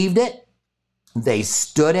received it, they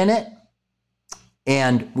stood in it.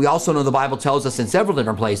 And we also know the Bible tells us in several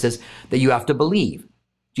different places that you have to believe.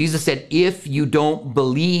 Jesus said, if you don't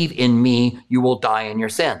believe in me, you will die in your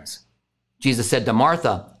sins. Jesus said to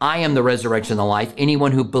Martha, I am the resurrection and the life.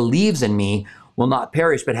 Anyone who believes in me will not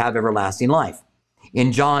perish, but have everlasting life.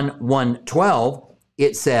 In John 1:12,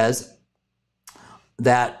 it says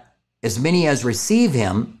that as many as receive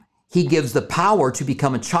him, he gives the power to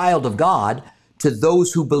become a child of God to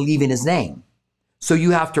those who believe in his name. So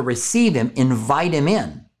you have to receive him, invite him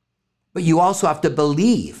in, but you also have to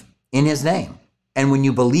believe in his name. And when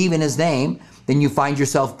you believe in his name, then you find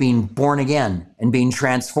yourself being born again and being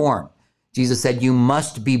transformed. Jesus said, you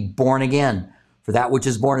must be born again. For that which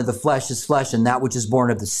is born of the flesh is flesh, and that which is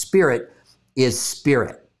born of the spirit is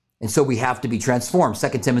spirit. And so we have to be transformed.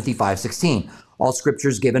 2 Timothy 5:16. All scripture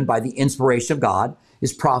is given by the inspiration of God,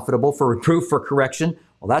 is profitable for reproof, for correction.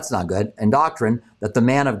 Well, that's not good. And doctrine, that the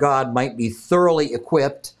man of God might be thoroughly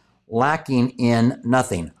equipped, lacking in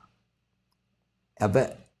nothing. All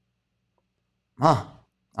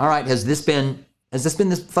right. Has this been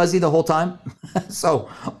this fuzzy the whole time? So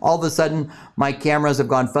all of a sudden my cameras have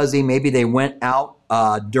gone fuzzy. Maybe they went out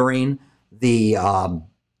during the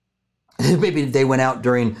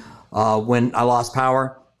when I lost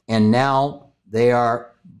power, and now they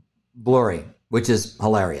are blurry, which is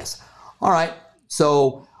hilarious. All right.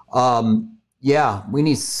 So yeah, we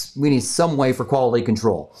need some way for quality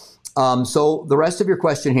control. So the rest of your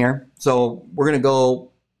question here. So we're going to go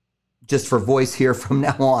just for voice here from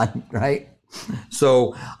now on, right?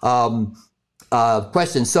 So,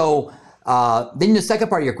 question. So, then the second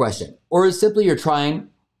part of your question, or is simply you're trying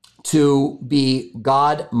to be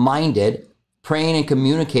God-minded praying and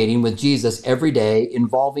communicating with Jesus every day,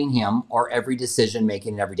 involving him or every decision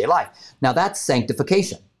making in everyday life. Now that's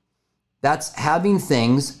sanctification. That's having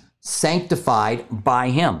things sanctified by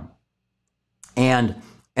him and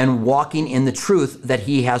walking in the truth that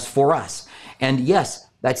he has for us. And yes,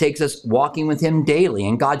 that takes us walking with him daily,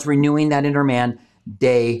 and God's renewing that inner man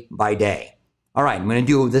day by day. All right, I'm going to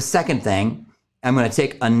do the second thing. I'm going to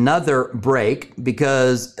take another break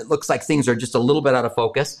because it looks like things are just a little bit out of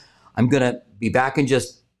focus. I'm going to be back in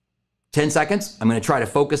just 10 seconds. I'm going to try to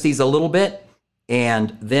focus these a little bit,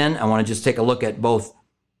 and then I want to just take a look at both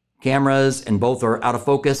cameras, and both are out of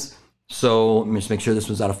focus. So let me just make sure this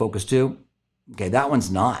was out of focus too. Okay, that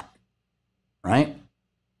one's not, right?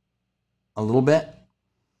 A little bit.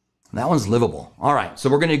 That one's livable. All right,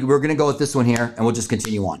 so we're gonna go with this one here, and we'll just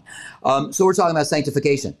continue on. So we're talking about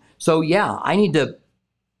sanctification. So yeah, I'm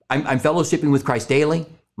fellowshipping with Christ daily.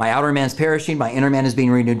 My outer man's perishing. My inner man is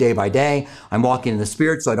being renewed day by day. I'm walking in the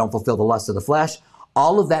Spirit so I don't fulfill the lust of the flesh.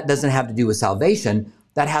 All of that doesn't have to do with salvation.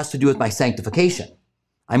 That has to do with my sanctification.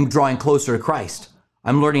 I'm drawing closer to Christ.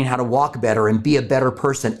 I'm learning how to walk better and be a better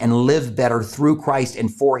person and live better through Christ and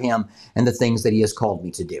for him and the things that he has called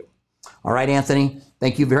me to do. All right, Anthony,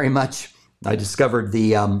 thank you very much. I discovered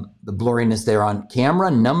the blurriness there on camera.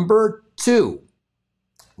 Number 2,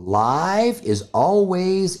 live is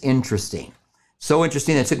always interesting. So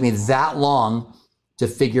interesting that it took me that long to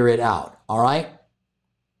figure it out. All right.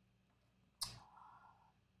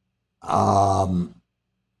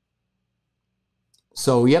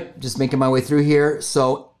 So, yep, just making my way through here.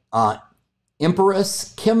 So,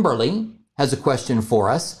 Empress Kimberly has a question for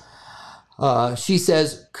us. She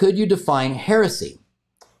says, could you define heresy?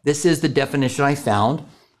 This is the definition I found.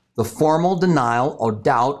 The formal denial or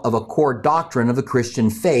doubt of a core doctrine of the Christian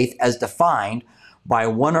faith as defined by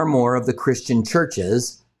one or more of the Christian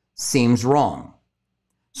churches seems wrong.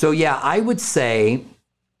 So, yeah, I would say,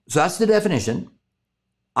 so that's the definition.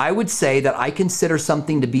 I would say that I consider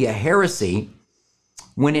something to be a heresy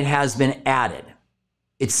when it has been added.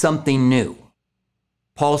 It's something new.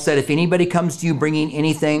 Paul said, if anybody comes to you bringing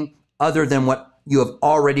anything other than what you have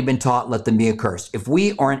already been taught, let them be accursed. If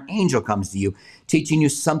we or an angel comes to you teaching you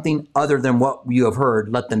something other than what you have heard,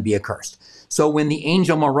 let them be accursed. So when the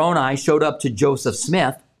angel Moroni showed up to Joseph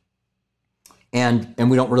Smith, and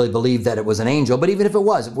we don't really believe that it was an angel, but even if it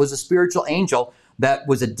was a spiritual angel that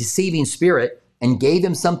was a deceiving spirit and gave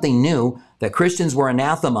him something new, that Christians were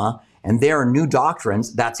anathema and there are new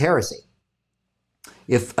doctrines, that's heresy.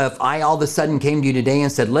 If I all of a sudden came to you today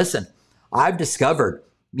and said, listen, I've discovered,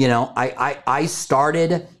 I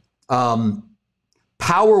started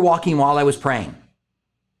power walking while I was praying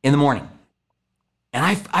in the morning. And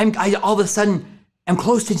I all of a sudden am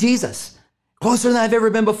close to Jesus, closer than I've ever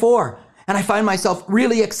been before. And I find myself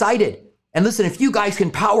really excited. And listen, if you guys can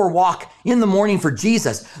power walk in the morning for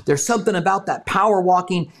Jesus, there's something about that power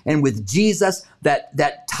walking and with Jesus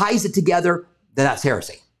that ties it together, then that's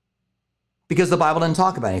heresy. Because the Bible didn't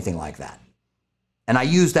talk about anything like that. And I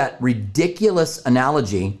use that ridiculous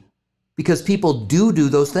analogy because people do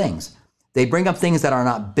those things. They bring up things that are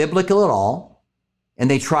not biblical at all, and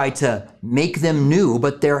they try to make them new,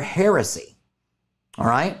 but they're heresy. All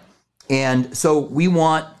right? And so you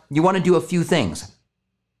want to do a few things.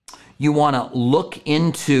 You want to look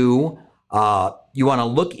into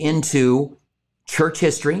church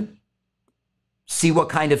history, see what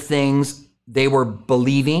kind of things they were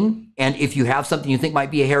believing, and if you have something you think might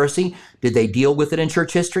be a heresy, did they deal with it in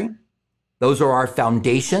church history? Those are our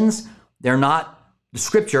foundations. They're not the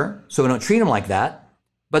scripture, so we don't treat them like that,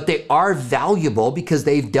 but they are valuable because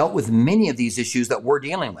they've dealt with many of these issues that we're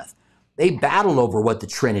dealing with. They battle over what the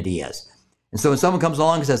Trinity is. And so when someone comes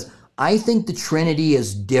along and says, I think the Trinity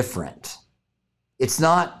is different. It's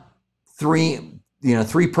not three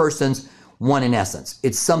persons, one in essence.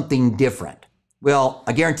 It's something different. Well,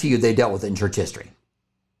 I guarantee you they dealt with it in church history.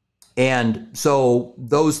 And so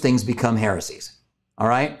those things become heresies. All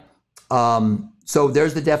right? So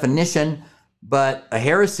there's the definition, but a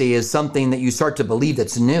heresy is something that you start to believe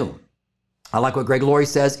that's new. I like what Greg Laurie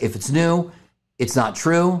says. If it's new, it's not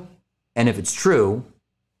true. And if it's true,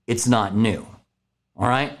 it's not new. All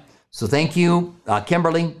right? So thank you,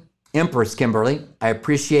 Kimberly, Empress Kimberly. I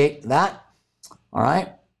appreciate that. All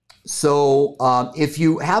right. So if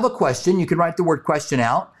you have a question, you can write the word question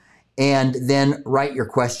out and then write your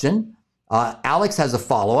question. Alex has a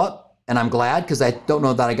follow-up, and I'm glad because I don't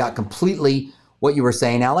know that I got completely what you were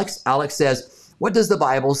saying, Alex. Alex says, what does the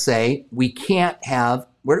Bible say we can't have,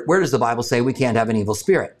 where does the Bible say we can't have an evil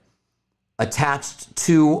spirit attached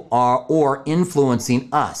to or influencing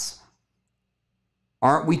us?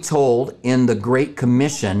 Aren't we told in the Great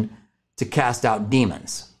Commission to cast out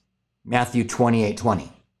demons? Matthew 28:20.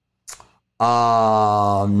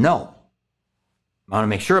 No. I want to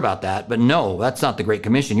make sure about that, but no, that's not the Great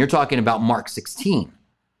Commission. You're talking about Mark 16,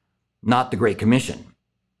 not the Great Commission.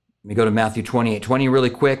 Let me go to Matthew 28:20 really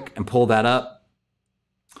quick and pull that up.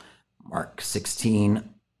 Mark 16,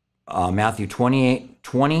 Matthew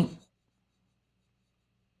 28:20.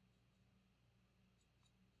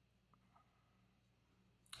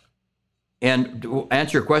 And to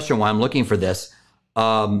answer your question why I'm looking for this,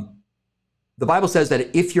 the Bible says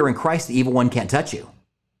that if you're in Christ, the evil one can't touch you.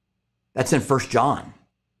 That's in 1 John.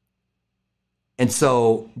 And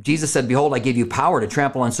so Jesus said, behold, I give you power to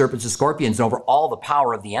trample on serpents and scorpions and over all the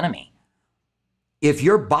power of the enemy. If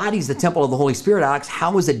your body's the temple of the Holy Spirit, Alex,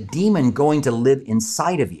 how is a demon going to live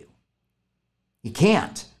inside of you? He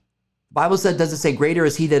can't. The Bible doesn't say greater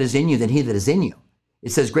is he that is in you than he that is in you.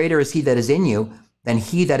 It says greater is he that is in you than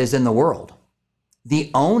he that is in the world.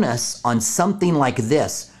 The onus on something like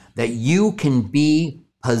this, that you can be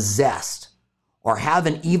possessed or have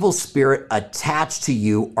an evil spirit attached to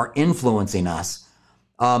you or influencing us,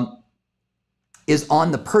 is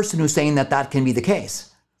on the person who's saying that that can be the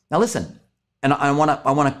case. Now listen, and I want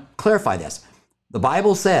to clarify this. The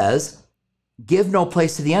Bible says, give no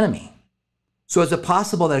place to the enemy. So is it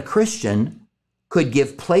possible that a Christian could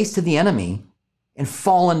give place to the enemy and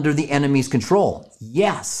fall under the enemy's control?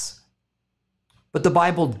 Yes. But the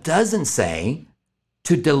Bible doesn't say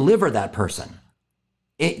to deliver that person.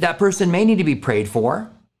 That person may need to be prayed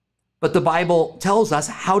for, but the Bible tells us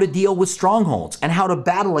how to deal with strongholds and how to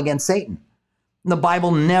battle against Satan. And the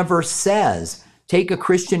Bible never says, take a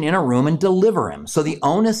Christian in a room and deliver him. So the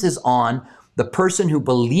onus is on the person who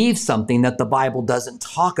believes something that the Bible doesn't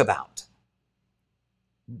talk about.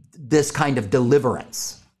 This kind of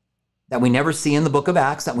deliverance that we never see in the book of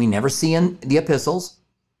Acts, that we never see in the epistles.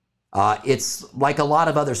 It's like a lot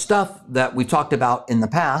of other stuff that we talked about in the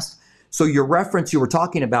past. So your reference you were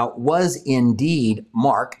talking about was indeed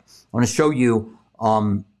Mark. I want to show you,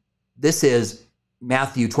 this is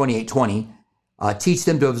Matthew 28:20. Teach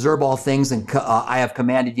them to observe all things, and I have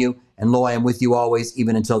commanded you, and lo, I am with you always,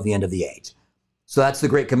 even until the end of the age. So that's the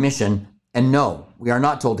Great Commission. And no, we are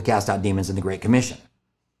not told to cast out demons in the Great Commission.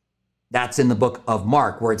 That's in the book of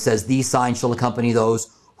Mark, where it says, these signs shall accompany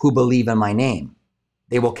those who believe in my name.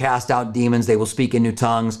 They will cast out demons. They will speak in new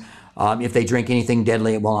tongues. If they drink anything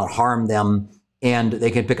deadly, it will not harm them. And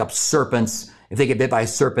they can pick up serpents. If they get bit by a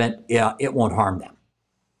serpent, it won't harm them.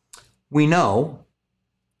 We know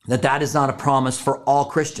that that is not a promise for all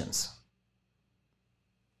Christians.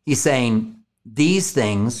 He's saying, these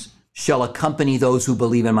things shall accompany those who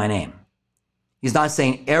believe in my name. He's not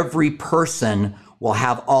saying every person will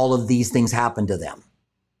have all of these things happen to them.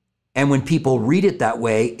 And when people read it that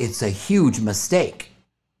way, it's a huge mistake.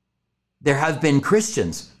 There have been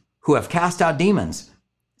Christians who have cast out demons,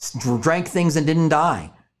 drank things and didn't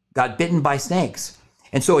die, got bitten by snakes.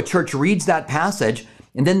 And so a church reads that passage,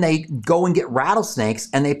 and then they go and get rattlesnakes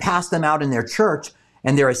and they pass them out in their church,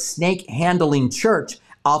 and they're a snake handling church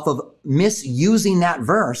off of misusing that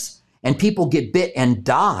verse, and people get bit and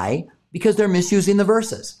die because they're misusing the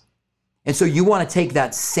verses. And so you want to take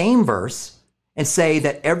that same verse and say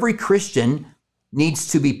that every Christian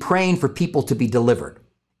needs to be praying for people to be delivered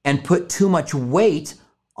and put too much weight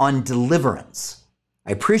on deliverance.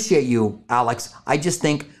 I appreciate you, Alex. I just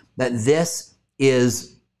think that this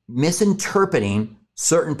is misinterpreting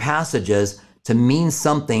certain passages to mean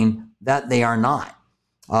something that they are not.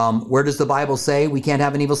 Where does the Bible say we can't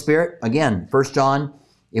have an evil spirit? Again, 1 John,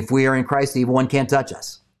 if we are in Christ, the evil one can't touch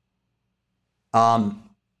us.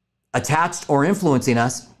 Attached or influencing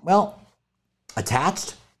us, well,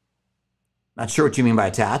 attached? Not sure what you mean by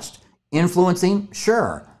attached. Influencing?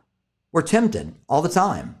 Sure. We're tempted all the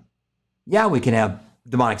time. Yeah, we can have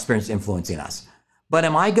demonic spirits influencing us. But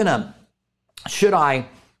should I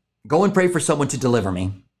go and pray for someone to deliver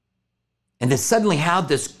me and then suddenly have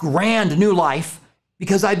this grand new life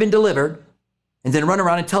because I've been delivered, and then run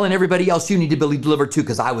around and telling everybody else you need to be delivered too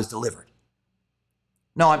because I was delivered?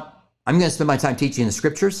 No, I'm going to spend my time teaching the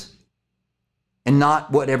scriptures and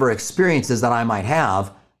not whatever experiences that I might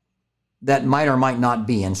have that might or might not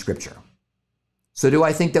be in scripture. So do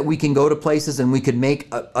I think that we can go to places and we could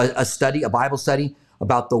make a study, a Bible study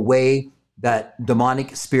about the way that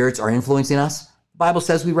demonic spirits are influencing us? The Bible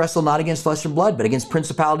says we wrestle not against flesh and blood, but against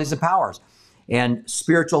principalities and powers and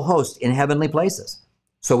spiritual hosts in heavenly places.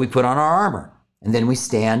 So we put on our armor and then we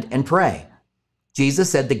stand and pray. Jesus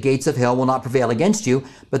said the gates of hell will not prevail against you,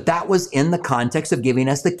 but that was in the context of giving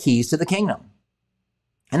us the keys to the kingdom.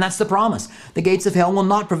 And that's the promise. The gates of hell will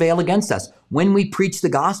not prevail against us. When we preach the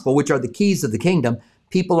gospel, which are the keys of the kingdom,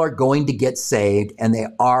 people are going to get saved and they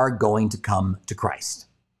are going to come to Christ.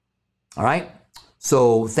 All right.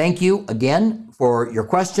 So thank you again for your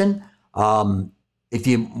question. If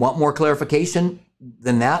you want more clarification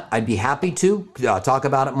than that, I'd be happy to talk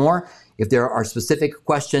about it more if there are specific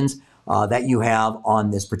questions that you have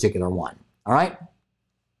on this particular one. All right.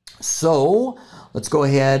 So let's go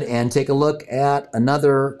ahead and take a look at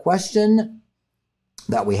another question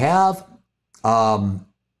that we have. I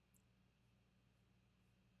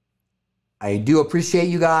do appreciate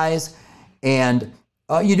you guys, and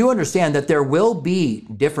you do understand that there will be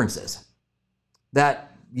differences,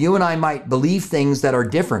 that you and I might believe things that are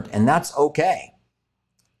different, and that's okay.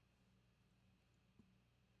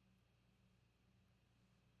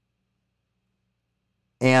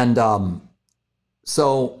 And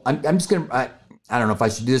so I'm just going to, I don't know if I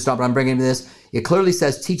should do this or not, but I'm bringing this. It clearly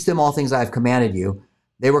says, teach them all things I have commanded you.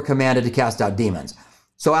 They were commanded to cast out demons.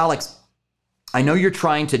 So Alex, I know you're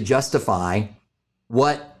trying to justify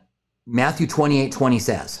what Matthew 28:20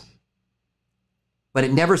 says, but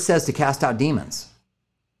it never says to cast out demons.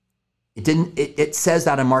 It says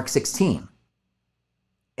that in Mark 16.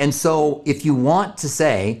 And so if you want to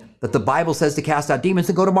say that the Bible says to cast out demons,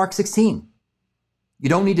 then go to Mark 16. You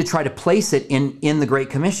don't need to try to place it in the Great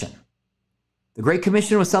Commission. The Great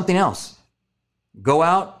Commission was something else. Go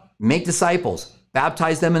out, make disciples,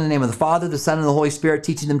 baptize them in the name of the Father, the Son, and the Holy Spirit,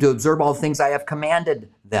 teaching them to observe all the things I have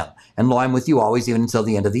commanded them. And lo, I'm with you always, even until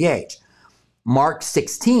the end of the age. Mark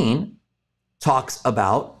 16 talks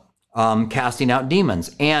about casting out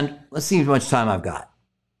demons. And let's see how much time I've got.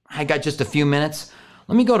 I got just a few minutes.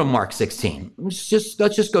 Let me go to Mark 16. Let's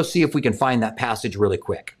just go see if we can find that passage really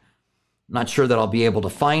quick. I'm not sure that I'll be able to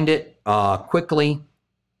find it quickly,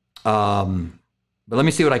 but let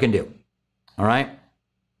me see what I can do. All right.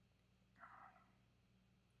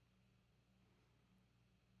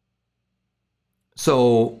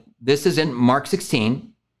 So this is in Mark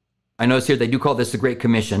 16. I notice here they do call this the Great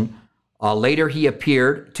Commission. Later he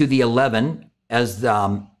appeared to the 11 as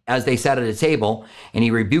they sat at a table, and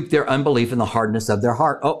he rebuked their unbelief and the hardness of their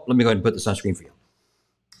heart. Oh, let me go ahead and put this on screen for you.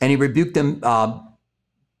 And he rebuked them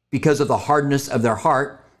because of the hardness of their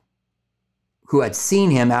heart, who had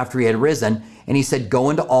seen him after he had risen. And he said, go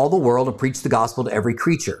into all the world and preach the gospel to every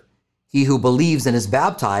creature. He who believes and is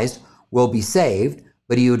baptized will be saved,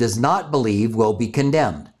 but he who does not believe will be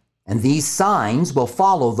condemned. And these signs will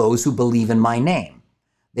follow those who believe in my name.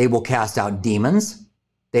 They will cast out demons.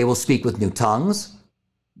 They will speak with new tongues.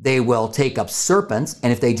 They will take up serpents.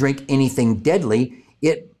 And if they drink anything deadly,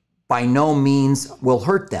 it by no means will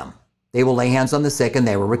hurt them. They will lay hands on the sick and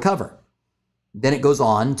they will recover. Then it goes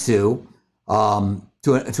on to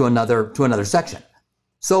another section.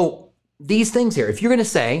 So these things here, if you're going to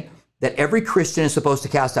say that every Christian is supposed to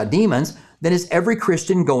cast out demons, then is every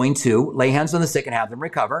Christian going to lay hands on the sick and have them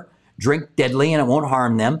recover, drink deadly and it won't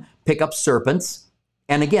harm them, pick up serpents?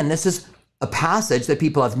 And again, this is a passage that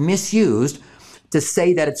people have misused to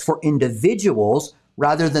say that it's for individuals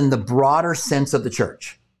rather than the broader sense of the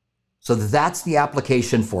church. So that's the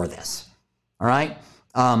application for this. All right.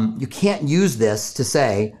 You can't use this to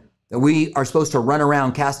say that we are supposed to run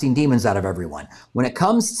around casting demons out of everyone. When it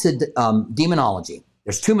comes to demonology,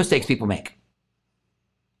 there's two mistakes people make.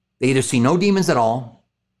 They either see no demons at all,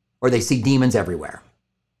 or they see demons everywhere.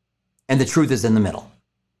 And the truth is in the middle.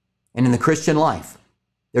 And in the Christian life,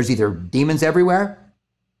 there's either demons everywhere,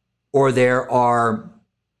 or there are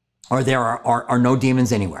no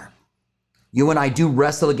demons anywhere. You and I do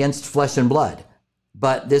wrestle against flesh and blood,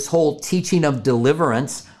 but this whole teaching of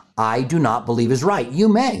deliverance, I do not believe is right. You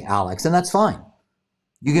may, Alex, and that's fine.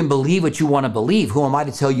 You can believe what you want to believe. Who am I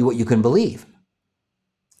to tell you what you can believe?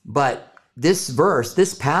 But this verse,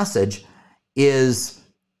 this passage is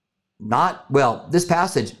not for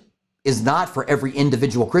every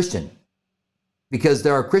individual Christian, because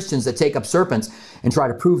there are Christians that take up serpents and try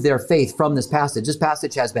to prove their faith from this passage. This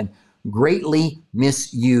passage has been greatly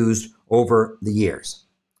misused over the years.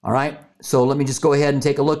 All right, so let me just go ahead and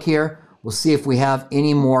take a look here. We'll see if we have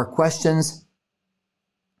any more questions.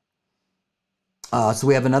 So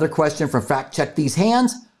we have another question from Fact Check These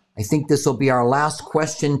Hands. I think this will be our last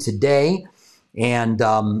question today. And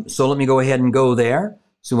so let me go ahead and go there.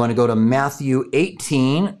 So we want to go to Matthew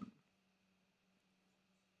 18.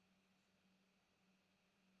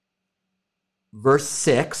 Verse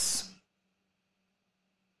 6.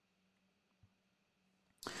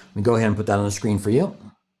 Let me go ahead and put that on the screen for you.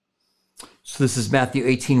 So this is Matthew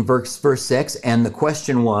 18, verse 6. And the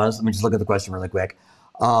question was, let me just look at the question really quick.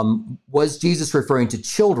 Was Jesus referring to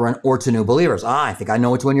children or to new believers? I think I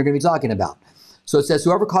know which one you're going to be talking about. So it says,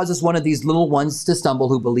 whoever causes one of these little ones to stumble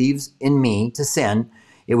who believes in me to sin,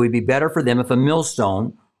 it would be better for them if a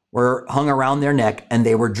millstone were hung around their neck and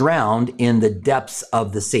they were drowned in the depths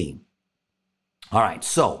of the sea. All right,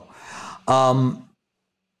 so I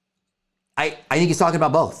think he's talking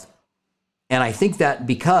about both. And I think that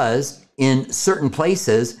because in certain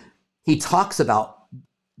places, he talks about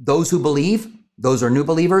those who believe, those are new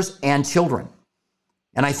believers, and children.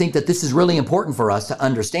 And I think that this is really important for us to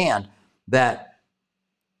understand that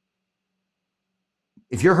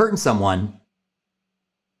if you're hurting someone,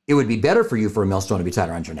 it would be better for you for a millstone to be tied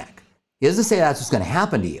around your neck. He doesn't say that's what's going to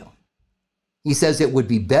happen to you. He says it would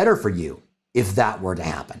be better for you if that were to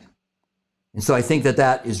happen. And so I think that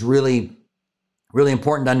that is really, really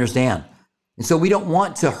important to understand. And so we don't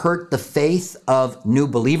want to hurt the faith of new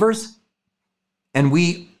believers. And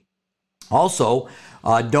we also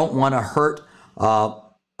don't want to hurt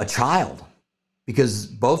a child, because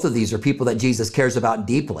both of these are people that Jesus cares about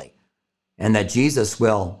deeply, and that Jesus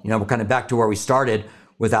will, we're kind of back to where we started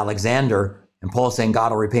with Alexander and Paul saying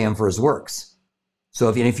God will repay him for his works. So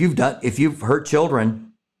if you've hurt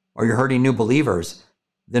children or you're hurting new believers,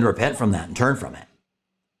 then repent from that and turn from it.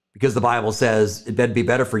 Because the Bible says it'd be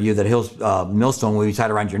better for you that a millstone will be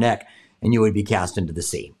tied around your neck and you would be cast into the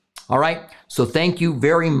sea. All right. So thank you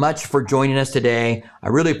very much for joining us today. I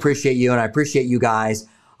really appreciate you, and I appreciate you guys.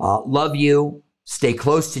 Love you. Stay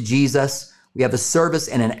close to Jesus. We have a service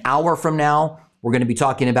in an hour from now. We're going to be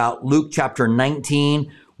talking about Luke chapter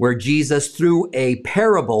 19, where Jesus, through a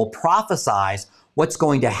parable, prophesies what's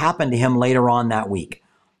going to happen to him later on that week.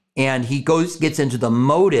 And he gets into the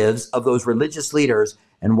motives of those religious leaders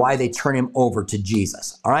and why they turn him over to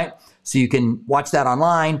Jesus. All right. So you can watch that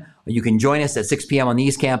online, or you can join us at 6 p.m. on the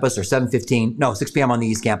East Campus, or 6 p.m. on the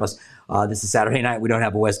East Campus. This is Saturday night. We don't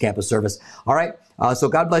have a West Campus service. All right. So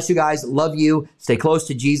God bless you guys. Love you. Stay close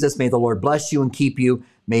to Jesus. May the Lord bless you and keep you.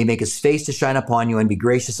 May he make his face to shine upon you and be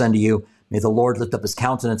gracious unto you. May the Lord lift up his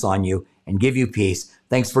countenance on you and give you peace.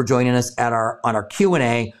 Thanks for joining us on our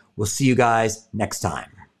Q&A. We'll see you guys next time.